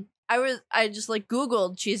 I just like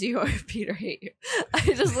Googled cheesy horror. Peter, hate you. I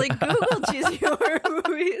just like Googled cheesy horror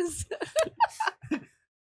movies.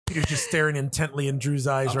 Peter's just staring intently in Drew's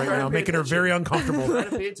eyes I'm right trying to now, pay making her attention. very I'm trying uncomfortable.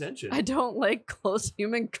 to pay attention. I don't like close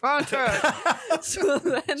human contact. So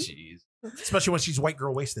then, Jeez. Especially when she's white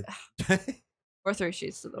girl wasted. or 3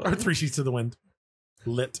 sheets to the Or wind. 3 sheets to the wind.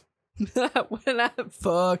 Lit. When I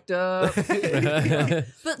fucked up.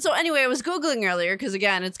 But so anyway, I was Googling earlier because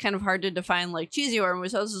again, it's kind of hard to define like cheesy horror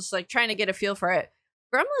movies. I was just like trying to get a feel for it.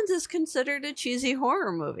 Gremlins is considered a cheesy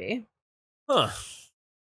horror movie. Huh.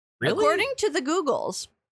 Really? According to the Googles.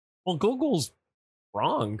 Well, Google's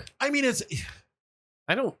wrong. I mean, it's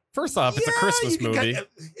I don't. First off, it's a Yeah, Christmas you can movie.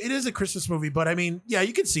 it is a Christmas movie, but I mean, yeah,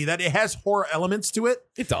 you can see that it has horror elements to it.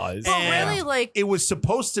 It does. Well, And really, like, it was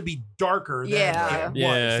supposed to be darker than Yeah. it was.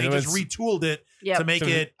 Yeah, They it just was- retooled it yep. to make So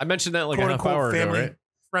it I mentioned that like a quote half hour unquote ago, family right?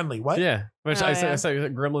 friendly. What? Yeah. I Oh, said yeah.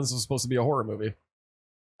 Gremlins was supposed to be a horror movie.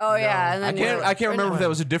 oh yeah, and I then can't remember if that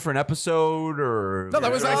was a different episode or. No,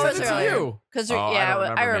 that was I I said sent it it to earlier. you. Because Oh, I yeah, don't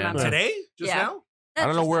I remember, remember. man. Today? Just Yeah. now? I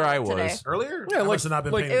don't know Just where now, I today. was. Earlier? Yeah, I like- must have not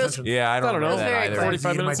been like- paying it was- attention. Yeah, I don't I don't know. know It was very that crazy. either.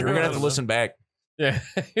 45 minutes You We're might gonna be have to listen back. Yeah.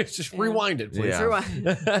 It's just Yeah. rewind it, please. Yeah. Rewind.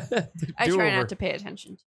 I Do try over. not to pay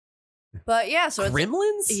attention. But yeah, so it's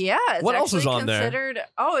Gremlins? yeah. It's What else was actually on there? considered,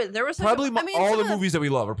 Oh, there was like, Probably I mean, all some the of movies that we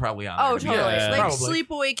love are probably on. Oh, there. totally. Yeah, Like probably.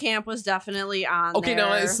 Sleepaway Camp was definitely on. Okay, there.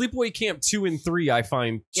 now Sleepaway Camp 2 and 3 I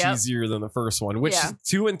find Yep. cheesier than the first one, which Yeah.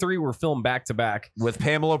 2 and 3 were filmed back to back. With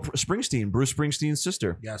Pamela Springsteen, Bruce Springsteen's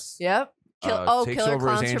sister. Yes. Yep. Takes Killer over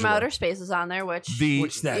as Clowns from Angela. Outer Space is on there, which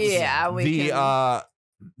Which that's yeah, we can.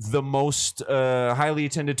 The most highly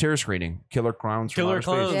attended terror screening, Killer Clowns. from Killer Outer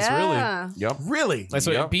Clowns. Space. yeah. Yep. Really? That's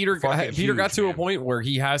what Yep. Peter Fucking Peter got huge, to a man. point where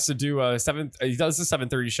he has to do a 7 he does a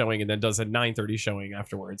 7:30 showing and then does a 9:30 showing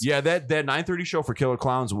afterwards. Yeah, that 9:30 show for Killer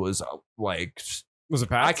Clowns was like Was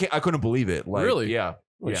it I packed? couldn't believe it. Like, Really? Yeah.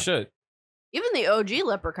 Holy yeah. shit. Even the OG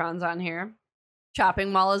Leprechaun's on here.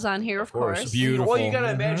 Chopping Mall is on here, of course. Beautiful. Well, you gotta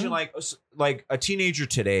Mhm. imagine like a teenager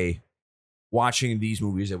today watching these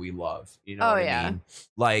movies that we love. You know Oh, what yeah. I mean?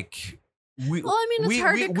 Like we Well, I mean, it's we-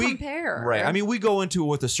 hard we- to we- compare. right. I mean, we go into it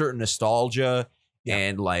with a certain nostalgia Yeah.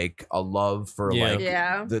 and like a love for Yeah. like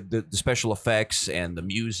Yeah. the special effects and the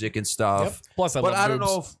music and stuff. Plus I But love I don't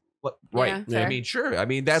boobs. know if right. Yeah, fair. I mean, sure. I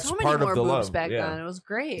mean, that's so many part more of the boobs love. back yeah. then. It was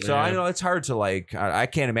great. So I Yeah. know it's hard to like. I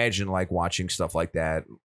can't imagine like watching stuff like that,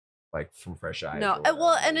 like from fresh eyes. No, or whatever,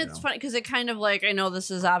 well, and you it's know? funny because it kind of like I know this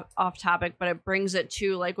is off topic, but it brings it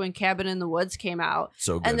to like when Cabin in the Woods came out,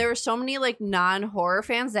 So good. and there were so many like non-horror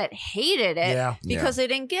fans that hated it Yeah. because they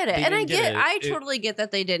didn't get it, They and I didn't get get, it. I It- totally get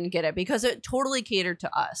that they didn't get it because it totally catered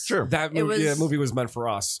to us. Sure. That It movie, was- movie was meant for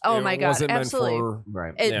us. Oh It my God, wasn't absolutely. meant for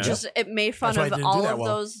Right. It Yeah. just it made fun That's why it of didn't do all that of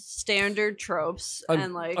well. those standard tropes Un-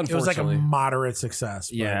 and like It was like a Unfortunately. moderate success.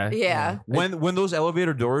 but- Yeah. yeah. When those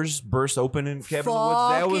elevator doors burst open in Cabin in the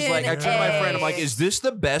Woods, that was like I turned to my friend. I'm like, Fucking "Is this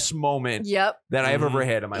the best moment Yep. that I've Mhm. ever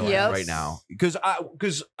had in my life Yep. right now?" Because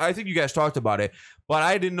I think you guys talked about it, but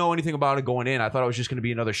I didn't know anything about it going in. I thought it was just going to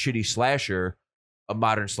be another shitty slasher, a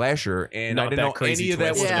modern slasher, and I Not didn't that know crazy any of that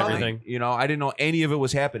twist was and coming. everything. You know, I didn't know any of it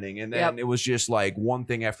was happening, and then Yep. it was just like one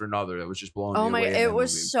thing after another that was just blowing Oh me my! away. in It that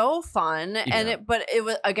was movie. so fun, and Yeah. but it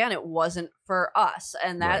was again, it wasn't for us,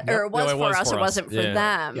 and that Right. or it was No, it for was us. for It us. wasn't for Yeah.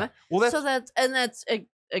 them. Yeah. Well, that's So that's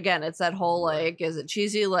again, it's that whole like, is it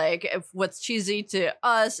cheesy? Like, if what's cheesy to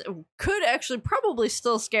us could actually probably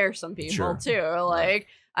still scare some people Sure. too. Like,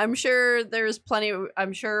 I'm sure there's plenty.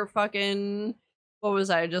 I'm sure fucking. What was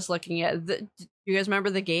I just looking at? Do you guys remember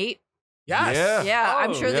The Gate? Yes. Yeah. Yeah,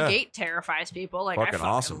 I'm Oh, sure yeah. The Gate terrifies people. Like, I Fucking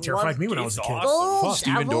fucking awesome. Terrified love me when I Gate's was a kid. awesome. Oh, Fuck.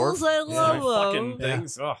 Steven devils, Dorff. I Yeah, love fucking them. Yeah.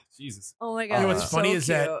 things. Oh, Jesus. Oh my god! You know Uh, what's so funny is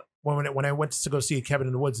that cute. when I went to go see Cabin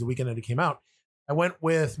in the Woods the weekend that it came out, I went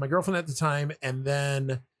with my girlfriend at the time and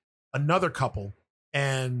then another couple,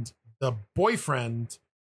 and the boyfriend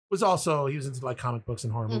was into like comic books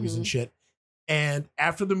and horror movies and shit. And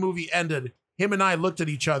after the movie ended, him and I looked at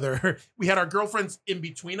each other. We had our girlfriends in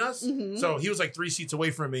between us, Mhm. so he was like 3 seats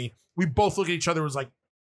away from me. We both looked at each other and was like,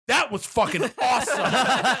 "That was fucking awesome."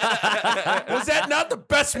 Was that not the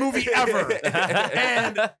best movie ever?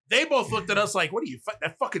 And they both looked at us like, "What are you?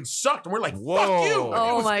 That fucking sucked." And we're like, "Fuck Whoa. you!"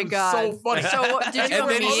 Oh It was my God. so funny. So what- did you and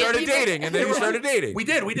then he immediately started think- dating, and then he started dating. We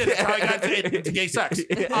did. That's how I got into gay sex.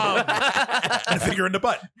 And a finger in the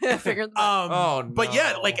butt. I figured that. Oh, But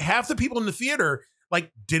yeah, no. like half the people in the theater like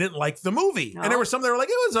didn't like the movie, No. and there were some that were like,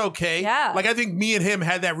 "It was okay." Yeah. Like I think me and him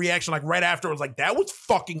had that reaction like right after. It was like, "That was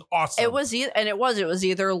fucking awesome." It was it was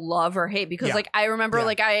either love or hate because Yeah. like I remember Yeah.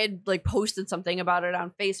 like I had like posted something about it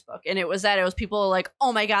on Facebook and it was people like,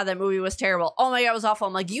 "Oh my god, that movie was terrible. Oh my god, it was awful."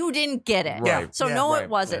 I'm like, "You didn't get it." Right. So Yeah, no, right, it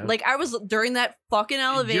wasn't. yeah. Like I was during that fucking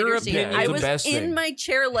elevator Your scene. opinion I is the was best in thing. my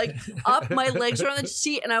chair, like up, my legs were on the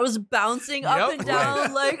seat, and I was bouncing up Yep. and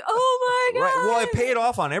down, like, "Oh my god!" Right. Well, it paid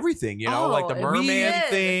off on everything, you know, Oh, like the it merman did.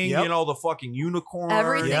 thing, Yep. you know, the fucking unicorn.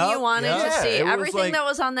 Everything Yep, you wanted yeah. to see, It was everything like that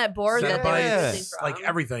was on that board that they were Yes. choosing from. like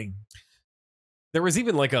everything. There was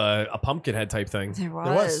even like a Pumpkinhead type thing. There was.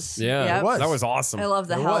 was. Yeah, Yep. There was. that was awesome. I love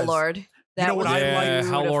the There Hell was. Lord. That know what was I yeah, like?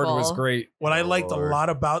 Hell Lord was beautiful. great. What I Oh, liked Lord. a lot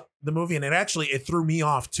about the movie, and it threw me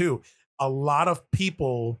off too. A lot of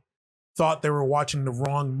people thought they were watching the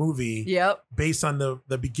wrong movie Yep. based on the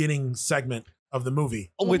beginning segment of the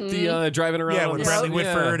movie. with the driving around. Yeah, on with the- Bradley yeah.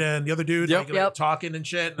 Whitford and the other dude Yep. like, talking and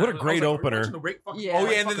shit. And What a I was great like, "Are we opener." watching a great fucking- Yeah. Oh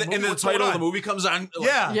yeah, fucking and movie? the What's title going of the on?" movie comes on. Like,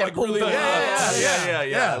 Yeah. Yeah, like really boom, yeah.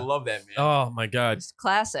 Yeah. I love that, man. Oh my god. It's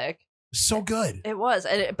classic. So good. It was,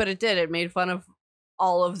 but it did. It made fun of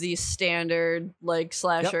all of these standard like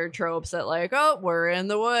slasher tropes that like, oh, we're in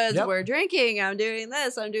the woods, Yep. we're drinking, I'm doing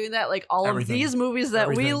this, I'm doing that. Like all Everything. of these movies that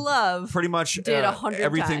we Everything. love. Pretty much Did 100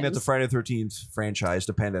 everything that the times. Friday the 13th franchise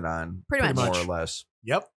depended on, Pretty more much. or less.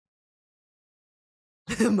 Yep.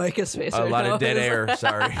 Micah's face. A right lot now of dead is- air.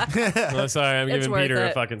 Sorry. Oh, sorry, I'm It's giving worth Peter a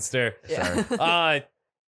it. fucking stare. Yeah.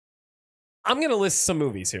 I'm gonna list some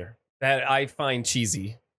movies here that I find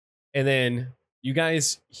cheesy, and then you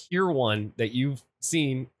guys hear one that you've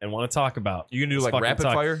seen and want to talk about. You can do Let's like fucking rapid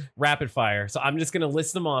talk. fire. Rapid fire. So I'm just gonna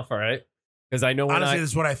list them off. All right, because I know when Honestly, I this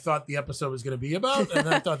is what I thought the episode was going to be about, and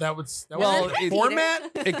I thought that was Well, the it- format.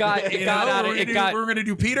 it got You out know, of it got we were going to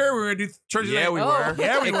do Peter. We were going to do Church of Yeah, the we Oh. were.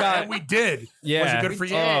 Yeah, we It were. got- And we did. yeah. Was it good for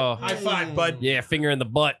you? Oh High five, bud. yeah, finger in the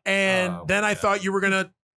butt. And Oh, then I yeah. thought you were going to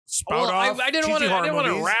spout Well, off. I didn't want cheesy to. I horror didn't want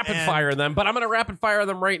to movies, rapid and fire them, but I'm going to rapid fire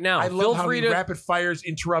them right now. I Feel love how free he to. rapid fires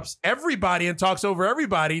interrupts everybody and talks over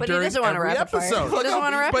everybody But he during doesn't want to every rapid fire. episode. He doesn't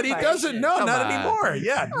want to rapid But he fire. doesn't. No, Come not on. anymore.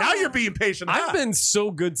 Yeah, now you're being patient. I've been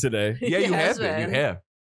so good today. Yeah, you Yes, have been. You man. have.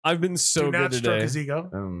 I've been so do good not stroke today. his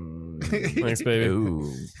ego. Thanks, baby.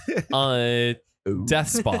 Ooh. Ooh. Death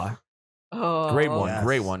Spa. Oh, Great one. Yes.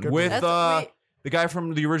 Great one. Good With That's, wait, the guy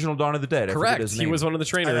from the original Dawn of the Dead. I forget Correct. his He name. was one of the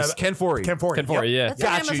trainers. Ken Foree. Ken Foree. Ken Foree, yeah. that's on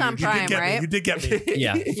Got you. Amazon You did Prime, get me. right? You did get me.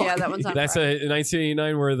 Yeah. Yeah, that one's on That's Prime. in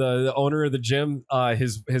 1989 where the owner of the gym,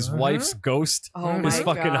 his Mhm. wife's ghost Oh is my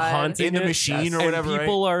fucking God. haunting In the it. machine or And whatever.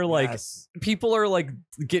 people are like Yes.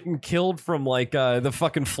 getting killed from like the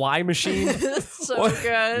fucking fly machine. so What?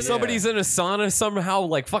 good. Somebody's in a sauna somehow,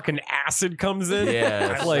 like fucking acid comes in. Yeah,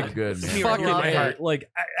 that's like so good. Man. Smear fucking love it. like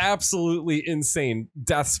absolutely insane.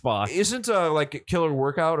 Death Spa. Isn't like Killer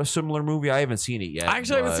Workout a similar movie? I haven't seen it yet. I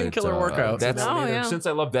actually haven't seen but, Killer Workout. That's No, yeah. since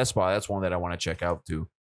I love Death Spa, that's one that I want to check out too.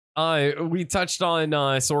 We touched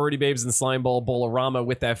on Sorority Babes and Slime Ball Bolorama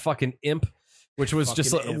with that fucking imp, which was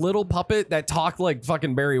just a Fucking imp. little puppet that talked like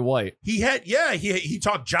fucking Barry White. He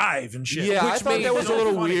talked jive and shit. Yeah, I which thought made that was it a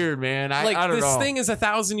little funny. weird, man. I Like don't this know. thing is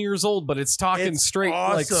 1,000 years old, but it's talking It's straight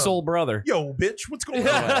like awesome. soul brother. Yo, bitch, what's going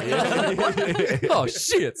Yeah, on? yeah. Oh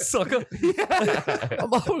shit, sucker!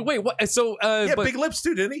 Wait, what? So, Yeah, but, big lips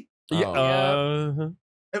too, didn't he? yeah, Oh.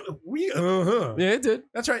 yeah, it did.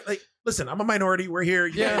 That's right. Like, listen, I'm a minority. We're here.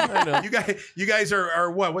 Yeah, I know. You guys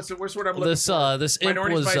are what? What's the worst word I'm looking This for? this imp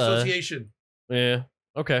Minorities was by association. Yeah,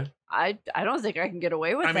 okay. I don't think I can get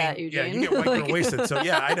away with I mean, that, yeah, Eugene. you get white girl Like- wasted. So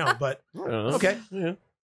yeah, I know, but I don't know. okay.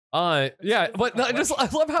 Yeah. Yeah, but I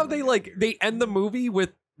love how they end the movie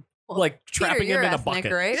with like Peter, trapping you're him in a ethnic,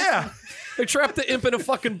 bucket. right? Yeah, They trapped the imp in a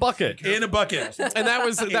fucking bucket, in a bucket. and that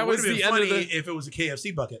was It the would've been end of funny the. if it was a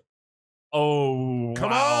KFC bucket. Oh, Come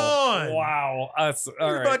wow. on. Wow, that's all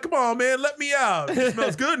He's right. like, come on, man, let me out. It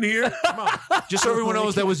smells good in here. Come on. Just so everyone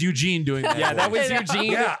knows, that was Eugene doing that. Yeah, that voice. was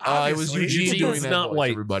Eugene. Yeah, It was obviously. Eugene Eugene's doing that. not voice,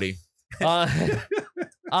 white. Everybody,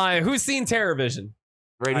 Who's seen TerrorVision?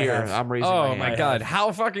 right I here. have. I'm raising. Oh my my hand. god,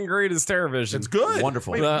 how fucking great is TerrorVision? It's good.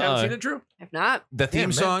 Wonderful. Wait, you haven't Uh-uh. seen it, Drew? If not, The theme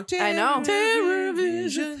man. song. I know.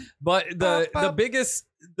 TerrorVision. But the biggest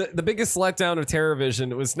letdown of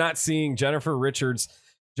TerrorVision was not seeing Jennifer Richards'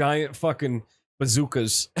 giant fucking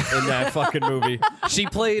bazookas in that fucking movie. She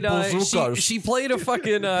played Bazookas. she played a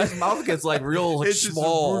fucking His mouth gets like real like, It's just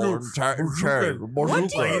small. a and tight- bazooka. tight. what do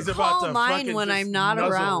Like, you he's about call to mine fucking when just I'm not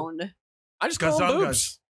nuzzle. around? I just call them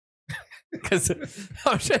boobs. Because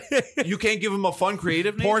You can't give him a fun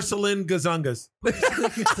creative name. Porcelain gazungas.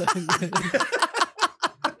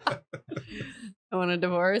 I want a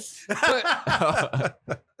divorce.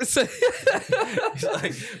 He's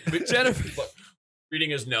like Jennifer reading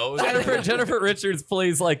his nose. Jennifer Richards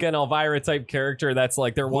plays like an Elvira type character that's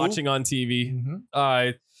like they're watching on TV.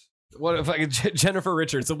 Mhm. What if I Jennifer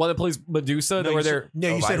Richards, the one that plays Medusa, No, where you they're said,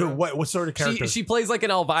 no, you said who? What sort of character? she plays like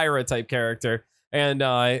an Elvira type character, and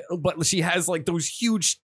but she has like those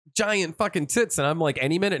huge giant fucking tits, and I'm like,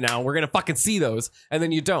 any minute now we're gonna fucking see those, and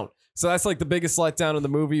then you don't. So that's like the biggest letdown in the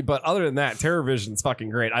movie. But other than that, TerrorVision's fucking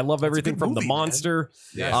great. I love everything good from movie, the man. monster,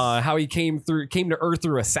 Yes. how he came to Earth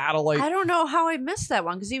through a satellite. I don't know how I missed that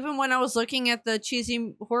one because even when I was looking at the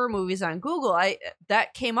cheesy horror movies on Google,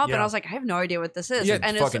 that came up and Yeah. I was like, I have no idea what this is. Yeah,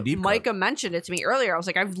 and it's as fucking deep cut. Micah mentioned it to me earlier, I was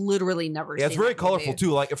like, I've literally never Yeah, seen it's very that colorful movie.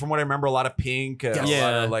 too. Like from what I remember, a lot of pink, a lot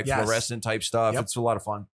Yeah. of like Yes. fluorescent type stuff. Yep. It's a lot of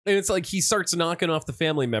fun. And it's like he starts knocking off the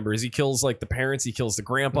family members. He kills like the parents, he kills the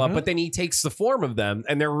grandpa, Mhm. but then he takes the form of them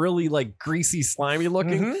and they're really like greasy, slimy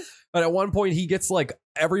looking. Mhm. But at one point, he gets like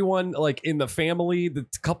everyone like in the family, the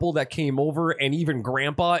couple that came over, and even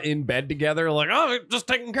grandpa in bed together, like, oh, just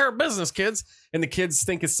taking care of business, kids. And the kids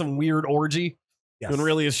think it's some weird orgy. Yes. When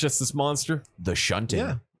really it's just this monster. The shunting.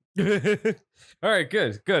 Yeah. All right,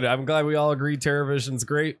 good. I'm glad we all agree TerraVision's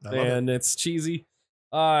great I love and it's cheesy.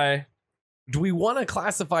 Do we want to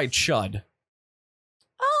classify Chud?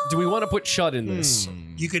 Do we want to put Chud in this?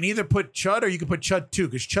 You can either put Chud or you can put Chud 2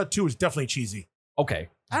 because Chud 2 is definitely cheesy. Okay.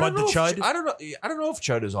 Bud the Chud. I don't know if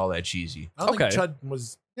Chud is all that cheesy. I don't think Okay. Chud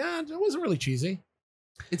was. Yeah, it wasn't really cheesy.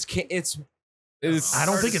 It's I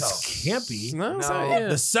don't think it's hard campy. No, it's No. not- yeah.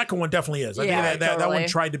 The second one definitely is. I Yeah, think that totally. one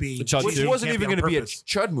tried to be. The Chud which too. wasn't campy even on going to be a purpose.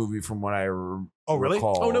 Chud movie from what I Oh, really?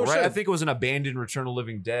 recall. Oh, no right? shit. I think it was an abandoned Return of the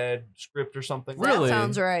Living Dead script or something. That Really?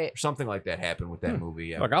 sounds right. Something like that happened with that Hmm. movie.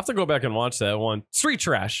 Yeah. Look, I'll have to go back and watch that one. Street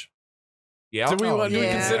Trash. Yeah. Do we Oh, do we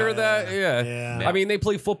yeah. consider that? Yeah. Yeah. I mean, they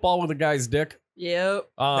play football with a guy's dick. Yep.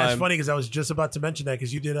 That's Um, funny because I was just about to mention that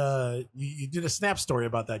because you did a snap story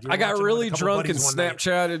about that. You were I got watching really with a couple drunk and buddies one night.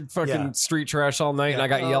 Snapchatted fucking Yeah. Street Trash all night, and Yeah. I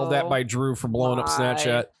got yelled at Oh by Drew for blowing up my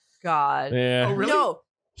Snapchat. God. Yeah. Oh, really? No,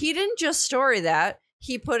 he didn't just story that.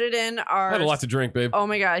 He put it in I our. had a lot to drink, babe. Oh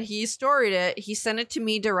my God. He storied it. He sent it to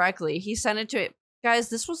me directly. He sent it to guys.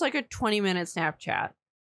 This was like a 20-minute Snapchat.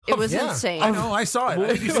 It was Yeah. insane. I know. I saw it. What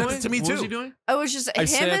I was think you he sent doing? it to me What too. was he doing? It was just I him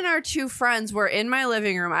said- and our two friends were in my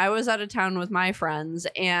living room. I was out of town with my friends,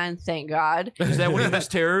 and thank God. Is that when he missed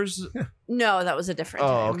terrors? No, that was a different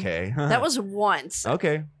Oh, time. okay. That was once.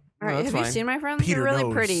 okay. All right, that's have you fine. seen my friends? Peter They're really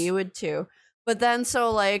knows. pretty. You would too. But then, so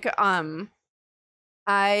like,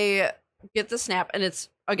 I get the snap, and it's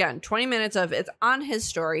again 20 minutes of it's on his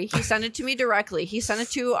story. He sent it to me directly. He sent it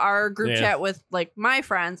to our group Yeah. chat with like my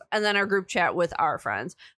friends, and then our group chat with our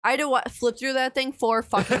friends. I had to flip through that thing 4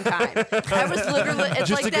 fucking times. I was literally it's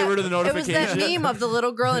Just like to that. get rid of the It was that notification? meme of the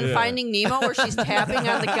little girl in Yeah. Finding Nemo where she's tapping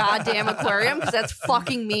on the goddamn aquarium because that's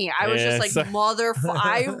fucking me. I was Yeah, just so- like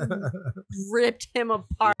I ripped him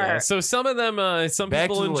apart. Yeah, so some of them, some Back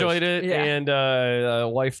people to the enjoyed list. it, Yeah.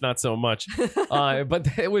 and wife not so much. But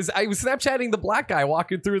I was Snapchatting the black guy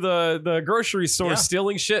walking through the grocery store, Yeah.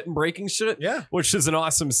 stealing shit and breaking shit, Yeah. which is an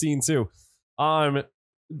awesome scene too.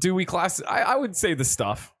 Do we class? I would say the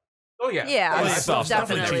stuff. Oh yeah. Yeah, Oh, it's yeah, stuff,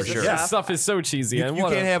 definitely for the sure. The stuff. stuff is so cheesy. You, and you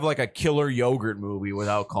what can't a- have like a killer yogurt movie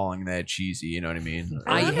without calling that cheesy. You know what I mean?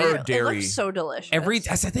 I Look heard at it. It dairy. looks so delicious.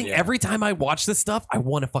 that's the thing. Yeah. Every time I watch this stuff, I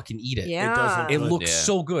want to fucking eat it. Yeah. It does look It good. looks Yeah.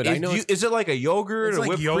 so good. I know. Is it like a yogurt It's or like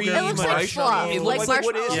whipped yogurt. cream? It looks and like ice fluff. cream? It like looks like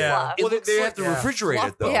marshmallow what is- yeah. fluff. Well, It looks they have like to yeah. refrigerate fluff,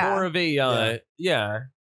 it though. yeah. more of a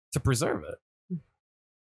to preserve it.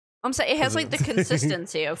 I'm saying it has like the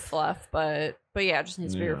consistency of fluff, but yeah, it just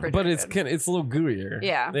needs to be Yeah. refrigerated. But it's a little gooier.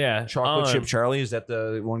 Yeah. Yeah. Chocolate chip Charlie, is that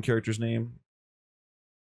the one character's name?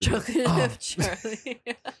 chocolate Oh. Charlie.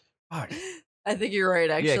 Fuck. I think you're right.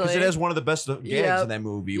 Actually, Yeah, because it has one of the best gags Yep. in that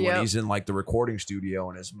movie when Yep. he's in like the recording studio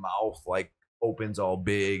and his mouth like opens all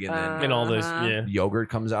big and then And all this, Uh-huh. yeah. yogurt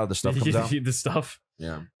comes out, the stuff comes out. the stuff.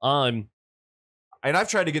 Yeah. Um, And I've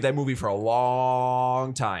tried to get that movie for a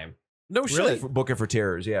long time. no Really? shit. Book it for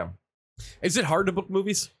terrors, yeah. Is it hard to book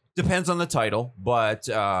movies? Depends on the title, but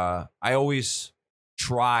I always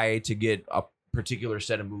try to get a particular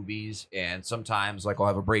set of movies, and sometimes like I'll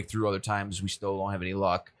have a breakthrough, other times we still don't have any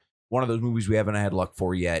luck. One of those movies we haven't had luck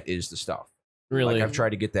for yet is The Stuff. Really? Like I've tried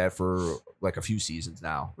to get that for like a few seasons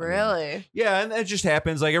now. I mean, Really? yeah, and it just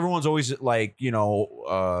happens. Like everyone's always like,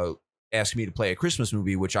 asking me to play a Christmas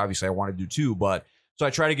movie, which obviously I want to do too. But so I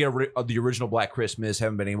try to get the original Black Christmas.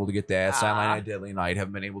 Haven't been able to get that. Silent Ah. Night, Deadly Night.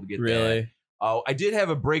 Haven't been able to get that. Really? I did have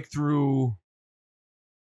a breakthrough.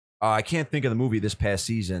 I can't think of the movie this past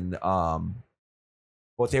season.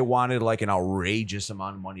 But they wanted like an outrageous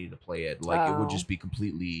amount of money to play it. Like it would Oh. just be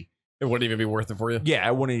completely. It wouldn't even be worth it for you. Yeah,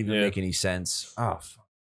 it wouldn't even Yeah. make any sense. Oh, fuck.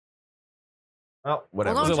 Well,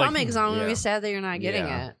 whatever. Well, Was don't it tell like- me because I'm gonna yeah. be sad that you're not getting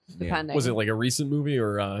Yeah. it. Depending. Was it like a recent movie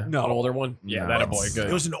or No. an older one? Yeah, No. that a boy. Good.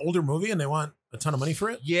 It was an older movie, and they want a ton of money for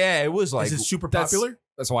it. Yeah, it was like Is it super that's- popular?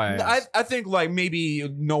 That's why I asked. I think like maybe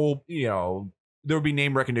there would be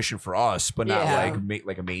name recognition for us, but not Yeah.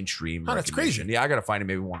 like a mainstream. Oh, that's recognition. crazy. Yeah, I gotta find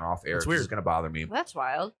maybe one off air. That's 'cause weird. It's gonna bother me. That's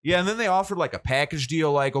wild. Yeah, and then they offered like a package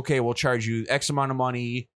deal, like okay, we'll charge you X amount of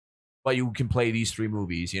money, but you can play these 3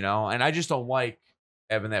 movies, and I just don't like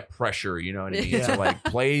having that pressure, you know what I mean? Yeah. To like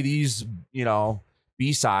play these,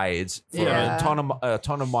 B-sides for Yeah. a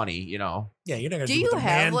ton of money, Yeah, you're not gonna Do do, you what the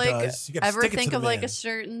have man like does. You gotta ever stick it to think the of like man. a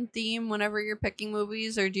certain theme whenever you're picking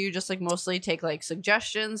movies, or do you just like mostly take like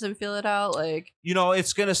suggestions and feel it out? Like,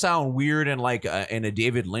 It's gonna sound weird and like in a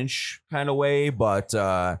David Lynch kind of way, but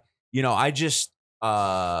I just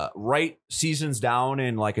write seasons down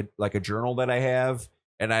in like a journal that I have,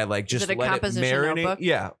 and I like just it a let it composition marinate. notebook?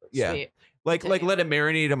 Yeah. Sweet. Like Continue. let it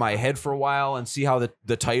marinate in my head for a while and see how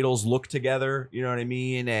the titles look together. You know what I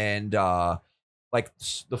mean? And like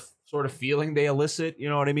the sort of feeling they elicit. You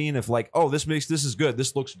know what I mean? If like, oh, this is good.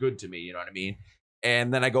 This looks good to me. You know what I mean?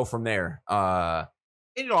 And then I go from there.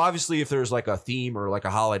 And obviously, if there's like a theme or like a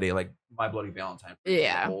holiday, like My Bloody Valentine, for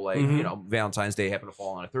Yeah. example, like Mhm. Valentine's Day happened to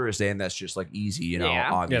fall on a Thursday, and that's just like easy. Yeah.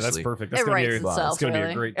 Yeah, obviously. that's perfect. That's It gonna be writes a, itself, it's gonna be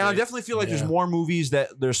really. a great. And I day. definitely feel like Yeah.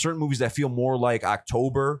 there's certain movies that feel more like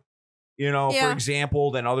October, for Yeah.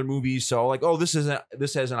 example, than other movies. So like, oh, this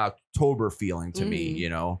has an October feeling to me,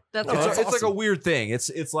 Mhm. That's It's, that's it's like a awesome. weird thing.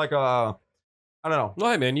 It's like a, I don't know.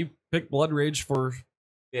 Well, hey, man, you picked Blood Rage for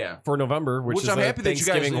Yeah. November, which is I'm a happy that you guys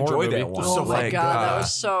Thanksgiving horror enjoyed that movie. one. Oh Oh my like, god, that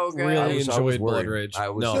was so good. Really I was enjoyed Blood worried. Rage. I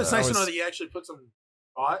was- No, It's nice I to know was- that you actually put some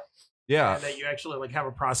thought Yeah. and that you actually like have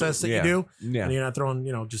a process that Yeah. you do, Yeah. and you're not throwing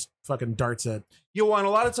just fucking darts at. You want a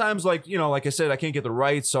lot of times, like like I said, I can't get the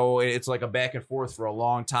rights, so it's like a back and forth for a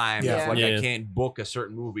long time. Yeah. If like Yeah. I can't book a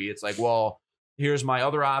certain movie, it's like, well, here's my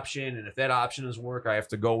other option, and if that option doesn't work, I have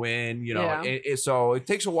to go in. Yeah. So it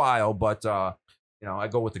takes a while, but I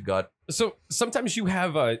go with the gut. So sometimes you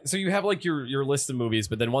have like your list of movies,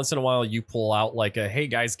 but then once in a while you pull out like a, hey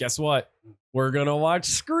guys, guess what? We're gonna watch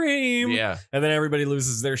Scream. Yeah, And then everybody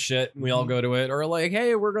loses their shit and we all go to it. Or like,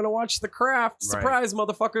 hey, we're gonna watch The Craft. Right. Surprise,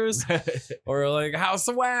 motherfuckers. Or like House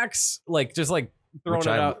of Wax. Like just like throwing which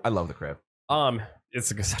it out. I love the crap. It's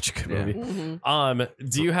such a good Yeah. movie. Mhm.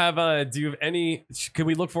 Do you have any can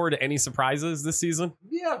we look forward to any surprises this season?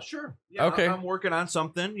 Yeah, sure. Yeah, Okay. I'm working on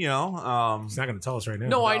something. He's not going to tell us right now.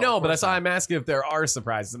 No, I No, know, of but course that's why not. I'm asking if there are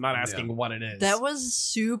surprises. I'm not asking what it is. That was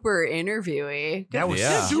super interviewy. That was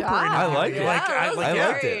Yeah. super. job. I like it. Like, that was like, I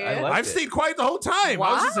liked great. it. I liked I've it. stayed quiet the whole time. Wow.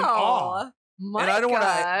 I was just in awe. Micah. I don't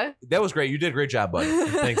wanna- That was great. You did a great job, bud.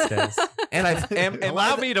 Thanks, guys. And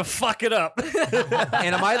Allow me to fuck it up.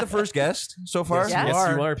 And am I the first guest so far? Yes, Yes,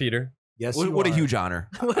 Yes, you are, Peter. Yes, What a you are. huge honor.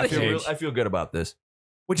 What a huge- I feel good about this.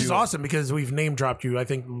 Which is awesome because we've name dropped you. I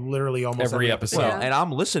think literally almost Every every episode. Well, Yeah. and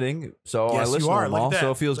I'm listening, so I Yes, you listen are. to them Look at all, that.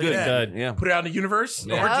 so it feels Look at good. that. Good. Yeah. Put it out in the universe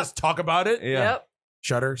Yeah. or Yep. just talk about it. Yeah. Yep.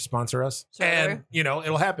 Shutter, sponsor us. Shudder. And,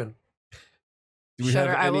 it'll happen. Do we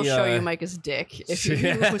Shutter, have I will any, show you Micah's dick if you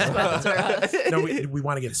sponsor us. No, we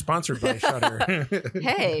want to get sponsored by Shutter.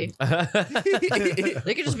 Hey,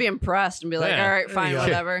 they could just be impressed and be like, Yeah. all right, fine, There you go.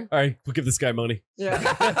 whatever. All right, we'll give this guy money. Yeah.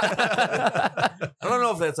 I don't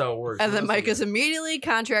know if that's how it works. And then Let's Micah's see. immediately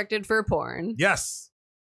contracted for porn. Yes.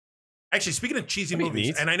 Actually, speaking of cheesy That'd be movies,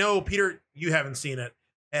 neat. and I know, Peter, you haven't seen it.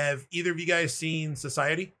 Have either of you guys seen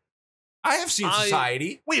Society? I have seen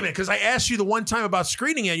Society. Wait a minute, because I asked you the one time about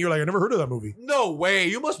screening it, and you're like, I never heard of that movie. No way.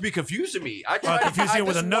 You must be confusing me. I tried confusing it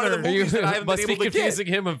with this is one of another- the movies that I haven't must been be able to get. confusing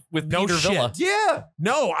him with No Peter shit. Villa. Yeah.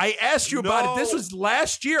 No, I asked you about it. This No. was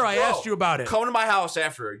last year. I Bro, asked you about it. Come to my house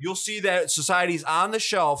after. You'll see that Society's on the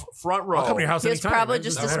shelf, front row. I'll come to your house He was anytime. probably It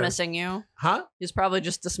just doesn't matter. dismissing you. Huh? He's probably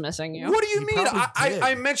just dismissing you. What do you He mean? probably did.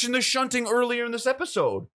 I mentioned the shunting earlier in this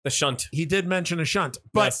episode. The shunt. He did mention a shunt,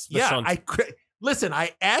 but Yes, the yeah, shunt. listen.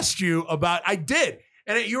 I asked you about. I did,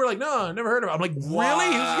 and you were like, "No, I never heard of it." I'm like, "Really?"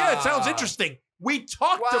 He was, yeah, it sounds interesting. We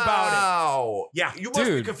talked about Wow. Yeah. You must be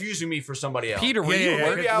Dude. confusing me for somebody else. Peter, it. were you,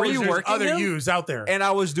 Maybe I were was you just working other him? yous out there? And I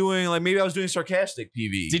was doing maybe I was doing sarcastic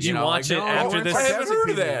PV. Did you know, watch like, it no, after I this? haven't heard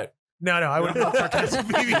of that. No, I would have done sarcastic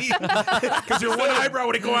PV because your one eyebrow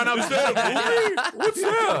would have gone up. What's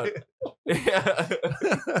that? Yeah.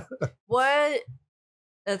 What?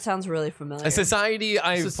 That sounds really familiar. A Society,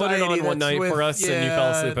 I put it Society on one that's night with- for us and you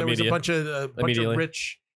fell asleep there immediately. was a bunch Immediately. of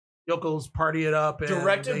rich yokels party it up. And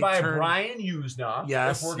Directed they by turned- Brian Usna.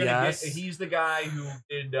 Yes, If we're gonna yes. he's the guy who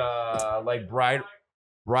did like Bride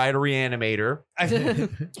Reanimator. I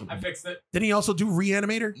fixed it. Didn't he also do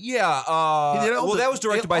Reanimator? Yeah. He did all Well, the- that was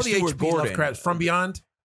directed by all the Stuart H.P. Gordon. Lovecraft, From Beyond.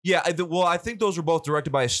 Yeah. I think those were both directed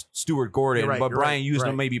by Stuart Gordon, You're right, but you're Brian right, Usna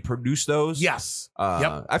right. maybe produced those. Yes.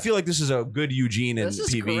 Yep. I feel like this is a good Eugene and This is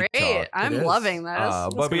PV great. talk. I'm It is. loving this.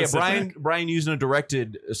 But yeah, gonna Brian Usna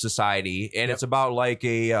directed Society, and it's about like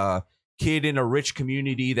a kid in a rich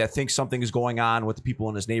community that thinks something is going on with the people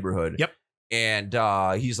in his neighborhood. Yep.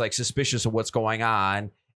 And he's like suspicious of what's going on,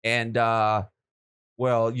 and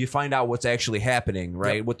well, you find out what's actually happening,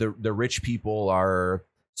 right? What the rich people are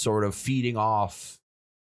sort of feeding off,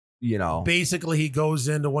 you know. Basically, he goes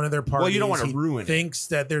into one of their parties. Well, you don't want to He ruin it. thinks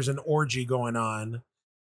that there's an orgy going on,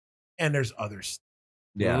 and there's others.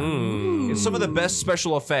 Yeah. Mm. And some of the best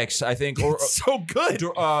special effects, I think, or It's so good.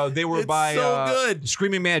 they were It's by so good.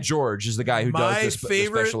 Screaming Mad George is the guy who My does the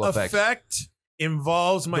favorite special effects. effect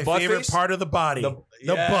involves my The butt favorite face? part of the body. The butt.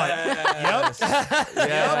 Yes.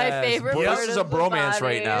 My favorite Boy, part this is of a the bromance body.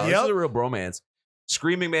 right now. This Yep. is a real bromance.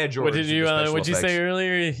 Screaming Mad George. What did you? the special What'd you say effects.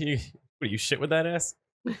 earlier? You shit with that ass?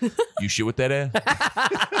 You shit with that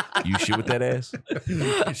ass? You shit with that ass?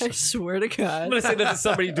 I swear to I'm God. gonna say that to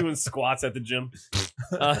somebody doing squats at the gym.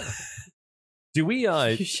 Do we?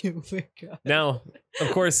 Now,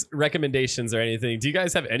 of course, recommendations or anything. Do you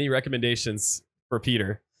guys have any recommendations for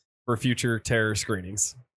Peter for future terror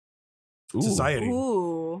screenings? Society.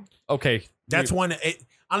 Ooh. Okay, That's one.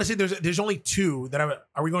 Honestly, there's only two that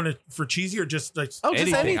are we going to for cheesy or just like Oh,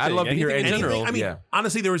 just anything. I'd love to hear Anything in anything. general. I mean, Yeah.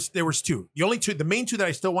 honestly, there was two. The only two, the main two that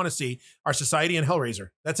I still want to see are Society and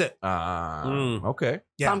Hellraiser. That's it. Okay.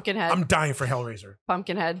 Yeah, Pumpkinhead. I'm dying for Hellraiser.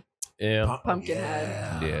 Pumpkinhead. yeah.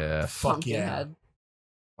 Pumpkinhead. Yeah. Fuck yeah. Pumpkinhead.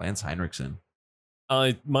 Lance Henriksen.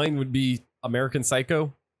 Mine would be American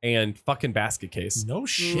Psycho and fucking Basket Case. No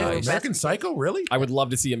shit. Nice. American Psycho, really? I would love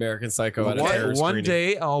to see American Psycho at a terror One screening.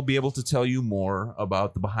 day I'll be able to tell you more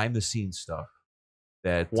about the behind the scenes stuff.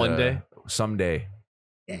 That One day? someday.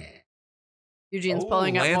 Eugene's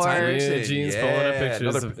pulling up Lance more. Henriksen. Eugene's pulling up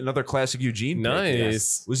pictures of- Another classic Eugene. pick, Nice.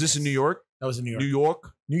 yes. Was this in New York? That was in New York. New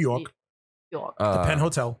York. New York. York. The Penn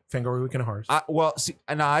Hotel. Fangoria Weekend of Horrors. Well, see,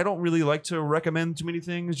 and I don't really like to recommend too many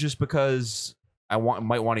things just because I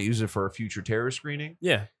might want to use it for a future terror screening.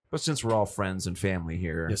 Yeah. But since we're all friends and family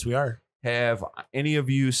here, Yes, we are. have any of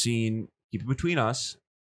you seen? Keep it between us.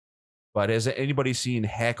 But has anybody seen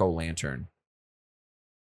Hack-O-Lantern?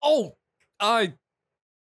 Oh, I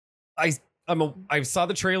saw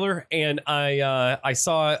the trailer and I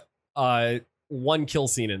saw one kill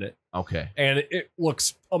scene in it, Okay. and it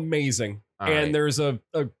looks amazing. All and right. there's a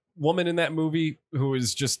woman in that movie who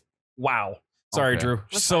is just wow. Sorry, Okay. Drew.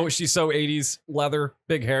 That's So fine. she's so 80s leather,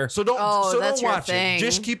 big hair. So don't Oh, that's don't your watch thing. it.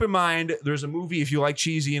 Just keep in mind there's a movie if you like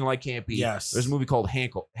cheesy and like campy. Yes. There's a movie called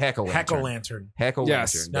Hack-O-Lantern. Hack-O-Lantern. Hack-O-Lantern.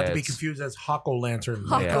 Yes. Not to be That's- confused as Hawk-O-Lantern.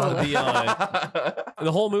 Hawk- The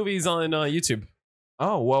the whole movie's on YouTube.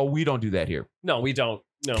 Oh, well, we don't do that here. No, we don't.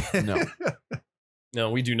 No, No.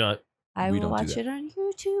 no, we do not. I we will don't do watch that. it on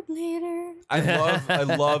YouTube later. I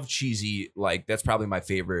love cheesy. Like that's probably my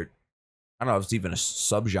favorite. I don't know if it's even a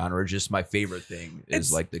subgenre. Just my favorite thing It's-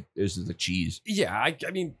 is like the cheese. Yeah, I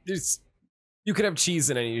mean, you could have cheese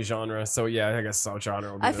in any genre. So yeah, I guess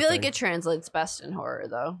subgenre would be I the feel like thing. it translates best in horror,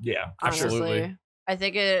 though. Yeah, Honestly. Absolutely. I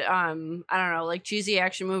think it. I don't know. Like cheesy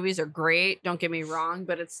action movies are great. Don't get me wrong,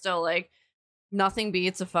 but it's still like nothing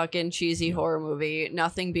beats a fucking cheesy horror movie.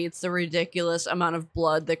 Nothing beats the ridiculous amount of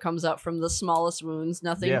blood that comes up from the smallest wounds.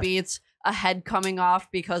 Nothing Yeah. beats a head coming off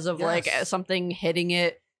because of like Yes. something hitting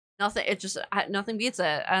it. Nothing. It just nothing beats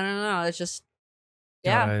it. I don't know. It's just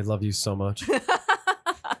God, yeah. I love you so much.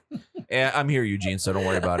 Yeah, I'm here, Eugene. So don't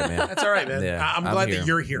worry about it, man. That's all right, man. Yeah, I'm glad that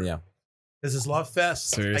you're here. Yeah. This is Love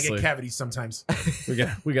Fest. I Seriously. get cavities sometimes. we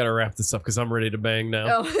got to wrap this up because I'm ready to bang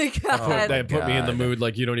now. Oh my god. That put me in the God. mood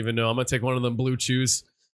like you don't even know. I'm gonna take one of them blue chews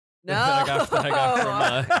No. that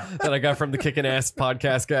I got from the Kickin' Ass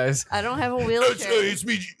podcast guys. I don't have a wheelchair.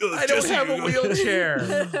 me. I don't have a wheelchair.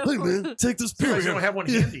 Hey man, take this I period. don't have one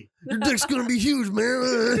handy. Your dick's gonna be huge,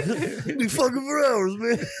 man. You'll be fucking for hours,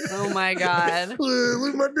 man. Oh my god.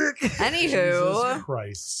 Look at my dick. Anywho. Jesus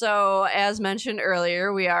Christ. So, as mentioned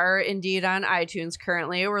earlier, we are indeed on iTunes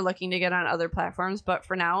currently. We're looking to get on other platforms, but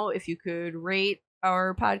for now, if you could rate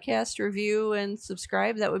our podcast, review, and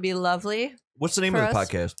subscribe, that would be lovely. What's the name For of the us?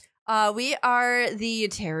 podcast? We are the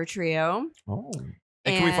Terror Trio. Oh.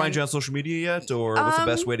 And can we find you on social media yet, or what's the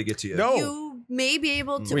best way to get to you? No. You may be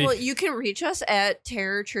able to, We- well, you can reach us at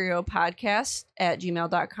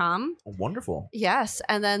terrortriopodcast@gmail.com. Oh, wonderful. Yes,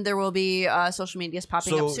 and then there will be social medias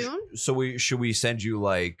popping up soon. So should we send you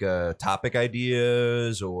like topic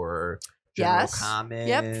ideas or general Yes. comments?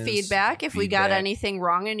 Yep, feedback. If we got Feedback. anything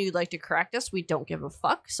wrong and you'd like to correct us, we don't give a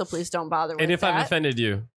fuck. So please don't bother with And if that. I've offended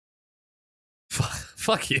you,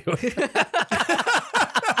 fuck you.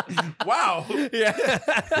 Wow. yeah.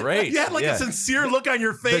 Great. You had like a sincere look on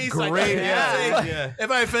your The face. great. Like, Yeah. Yeah.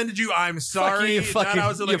 If I offended you, I'm sorry. you, Then fucking- I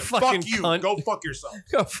was you like, fucking fuck you. cunt. Go fuck yourself.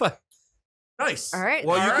 Go fuck. Nice. All right.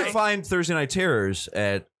 Well, you All can right. find Thursday Night Terrors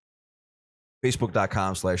at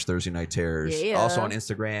facebook.com/Thursday Night Terrors. Yeah. Also on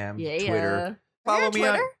Instagram, Yeah. Twitter. Follow You're on me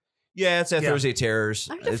on. Twitter? Yeah, it's at Yeah. Thursday Terrors.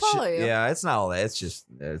 I have to It's follow you. Yeah, it's not all that. It's just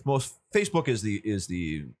most Facebook is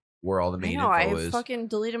the where all the I main know. info I is. fucking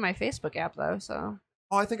deleted my Facebook app though, so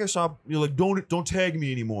Oh, I think I saw you're like don't tag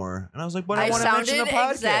me anymore, and I was like, but I, I want to mention sounded the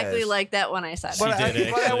podcast. exactly like that when I said She it.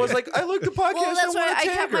 did, But I was like, I like the podcast. Well, that's why wanna I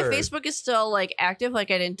tag kept my her. Facebook is still like active.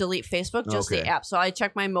 Like I didn't delete Facebook, just Okay. the app. So I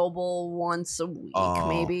check my mobile once a week, Oh.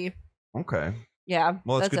 maybe. Okay, Yeah.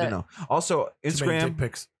 well, that's good it. to know. Also, Too many dick Instagram,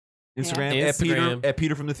 pics. Instagram, Yeah. at Peter Instagram. at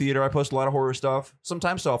Peter from the theater. I post a lot of horror stuff,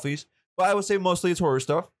 sometimes selfies, but I would say mostly it's horror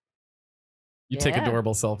stuff. You take Yeah.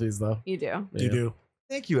 adorable selfies though. You do. You Yeah. do.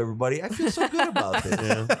 Thank you, everybody. I feel so good about this.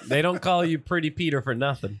 Yeah. They don't call you Pretty Peter for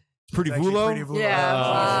nothing. Pretty Actually, Vulo. Pretty Vulo. Yeah.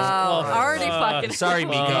 Wow. Oh, Already fucking. Sorry,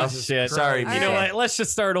 Mika. Oh, shit. Sorry, All You know right. what? Let's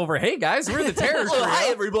just start over. Hey guys, we're the Terror Oh, hi,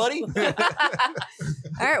 Trio. everybody. All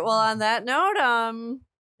right. Well, on that note,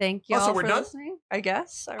 thank you Oh, so all we're for done? listening. I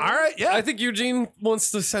guess. All right. Yeah. I think Eugene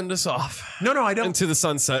wants to send us off No, I don't. into the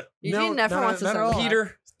sunset. Eugene No, never not- wants to not send at all. us off.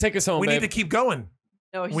 Peter, take us home, We babe. need to keep going.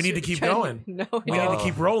 No, we need to keep trying going. No, We no. need to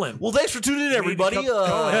keep rolling. Well, thanks for tuning in, everybody. keep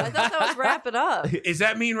going. I thought that was wrap it up. Is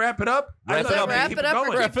that mean wrap it up? I Wrap thought it that up. meant Wrap keep it up or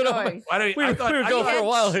going. Wrap keep it up. going. Why don't we I we thought would I go thought- for a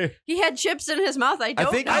while here. He had chips in his mouth. I I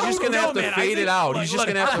don't think know. he's just gonna have to man. I fade think- it out. look, He's just look,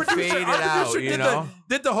 gonna have our to producer- fade it our out. producer You did know.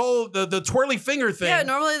 did the whole the twirly finger thing. Yeah,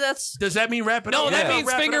 normally that's Does that mean wrap it No, up? that No, means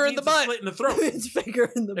wrap it finger up in the means a butt. Slit in the throat. it's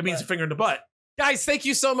finger in the That means butt. finger in the butt. Guys, thank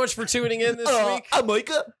you so much for tuning in this week. I'm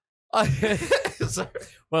Micah.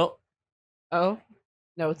 Well, Oh,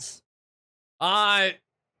 notes.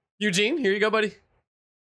 Eugene, here you go, buddy.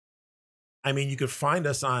 I mean, you could find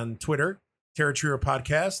us on Twitter, Terror Trio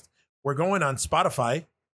Podcast. We're going on Spotify.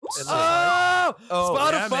 Oh,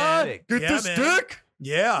 yeah, man. get Yeah, this man. dick.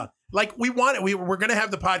 Yeah. Like we want it. We're going to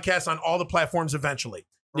have the podcast on all the platforms eventually.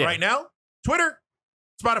 But Yeah. right now, Twitter,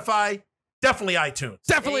 Spotify, definitely iTunes.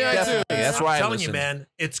 Definitely Yeah. iTunes. Definitely. That's why I telling you, listen. man,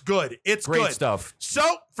 it's good. It's Great good. stuff. So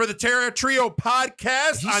for the Terror Trio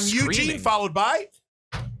Podcast, He's I'm Eugene, screaming. followed by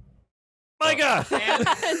Micah.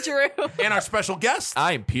 Drew. and our special guest.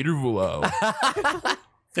 I'm Peter Vulo.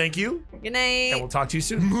 Thank you, Good night. and we'll talk to you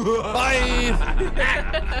soon. Bye.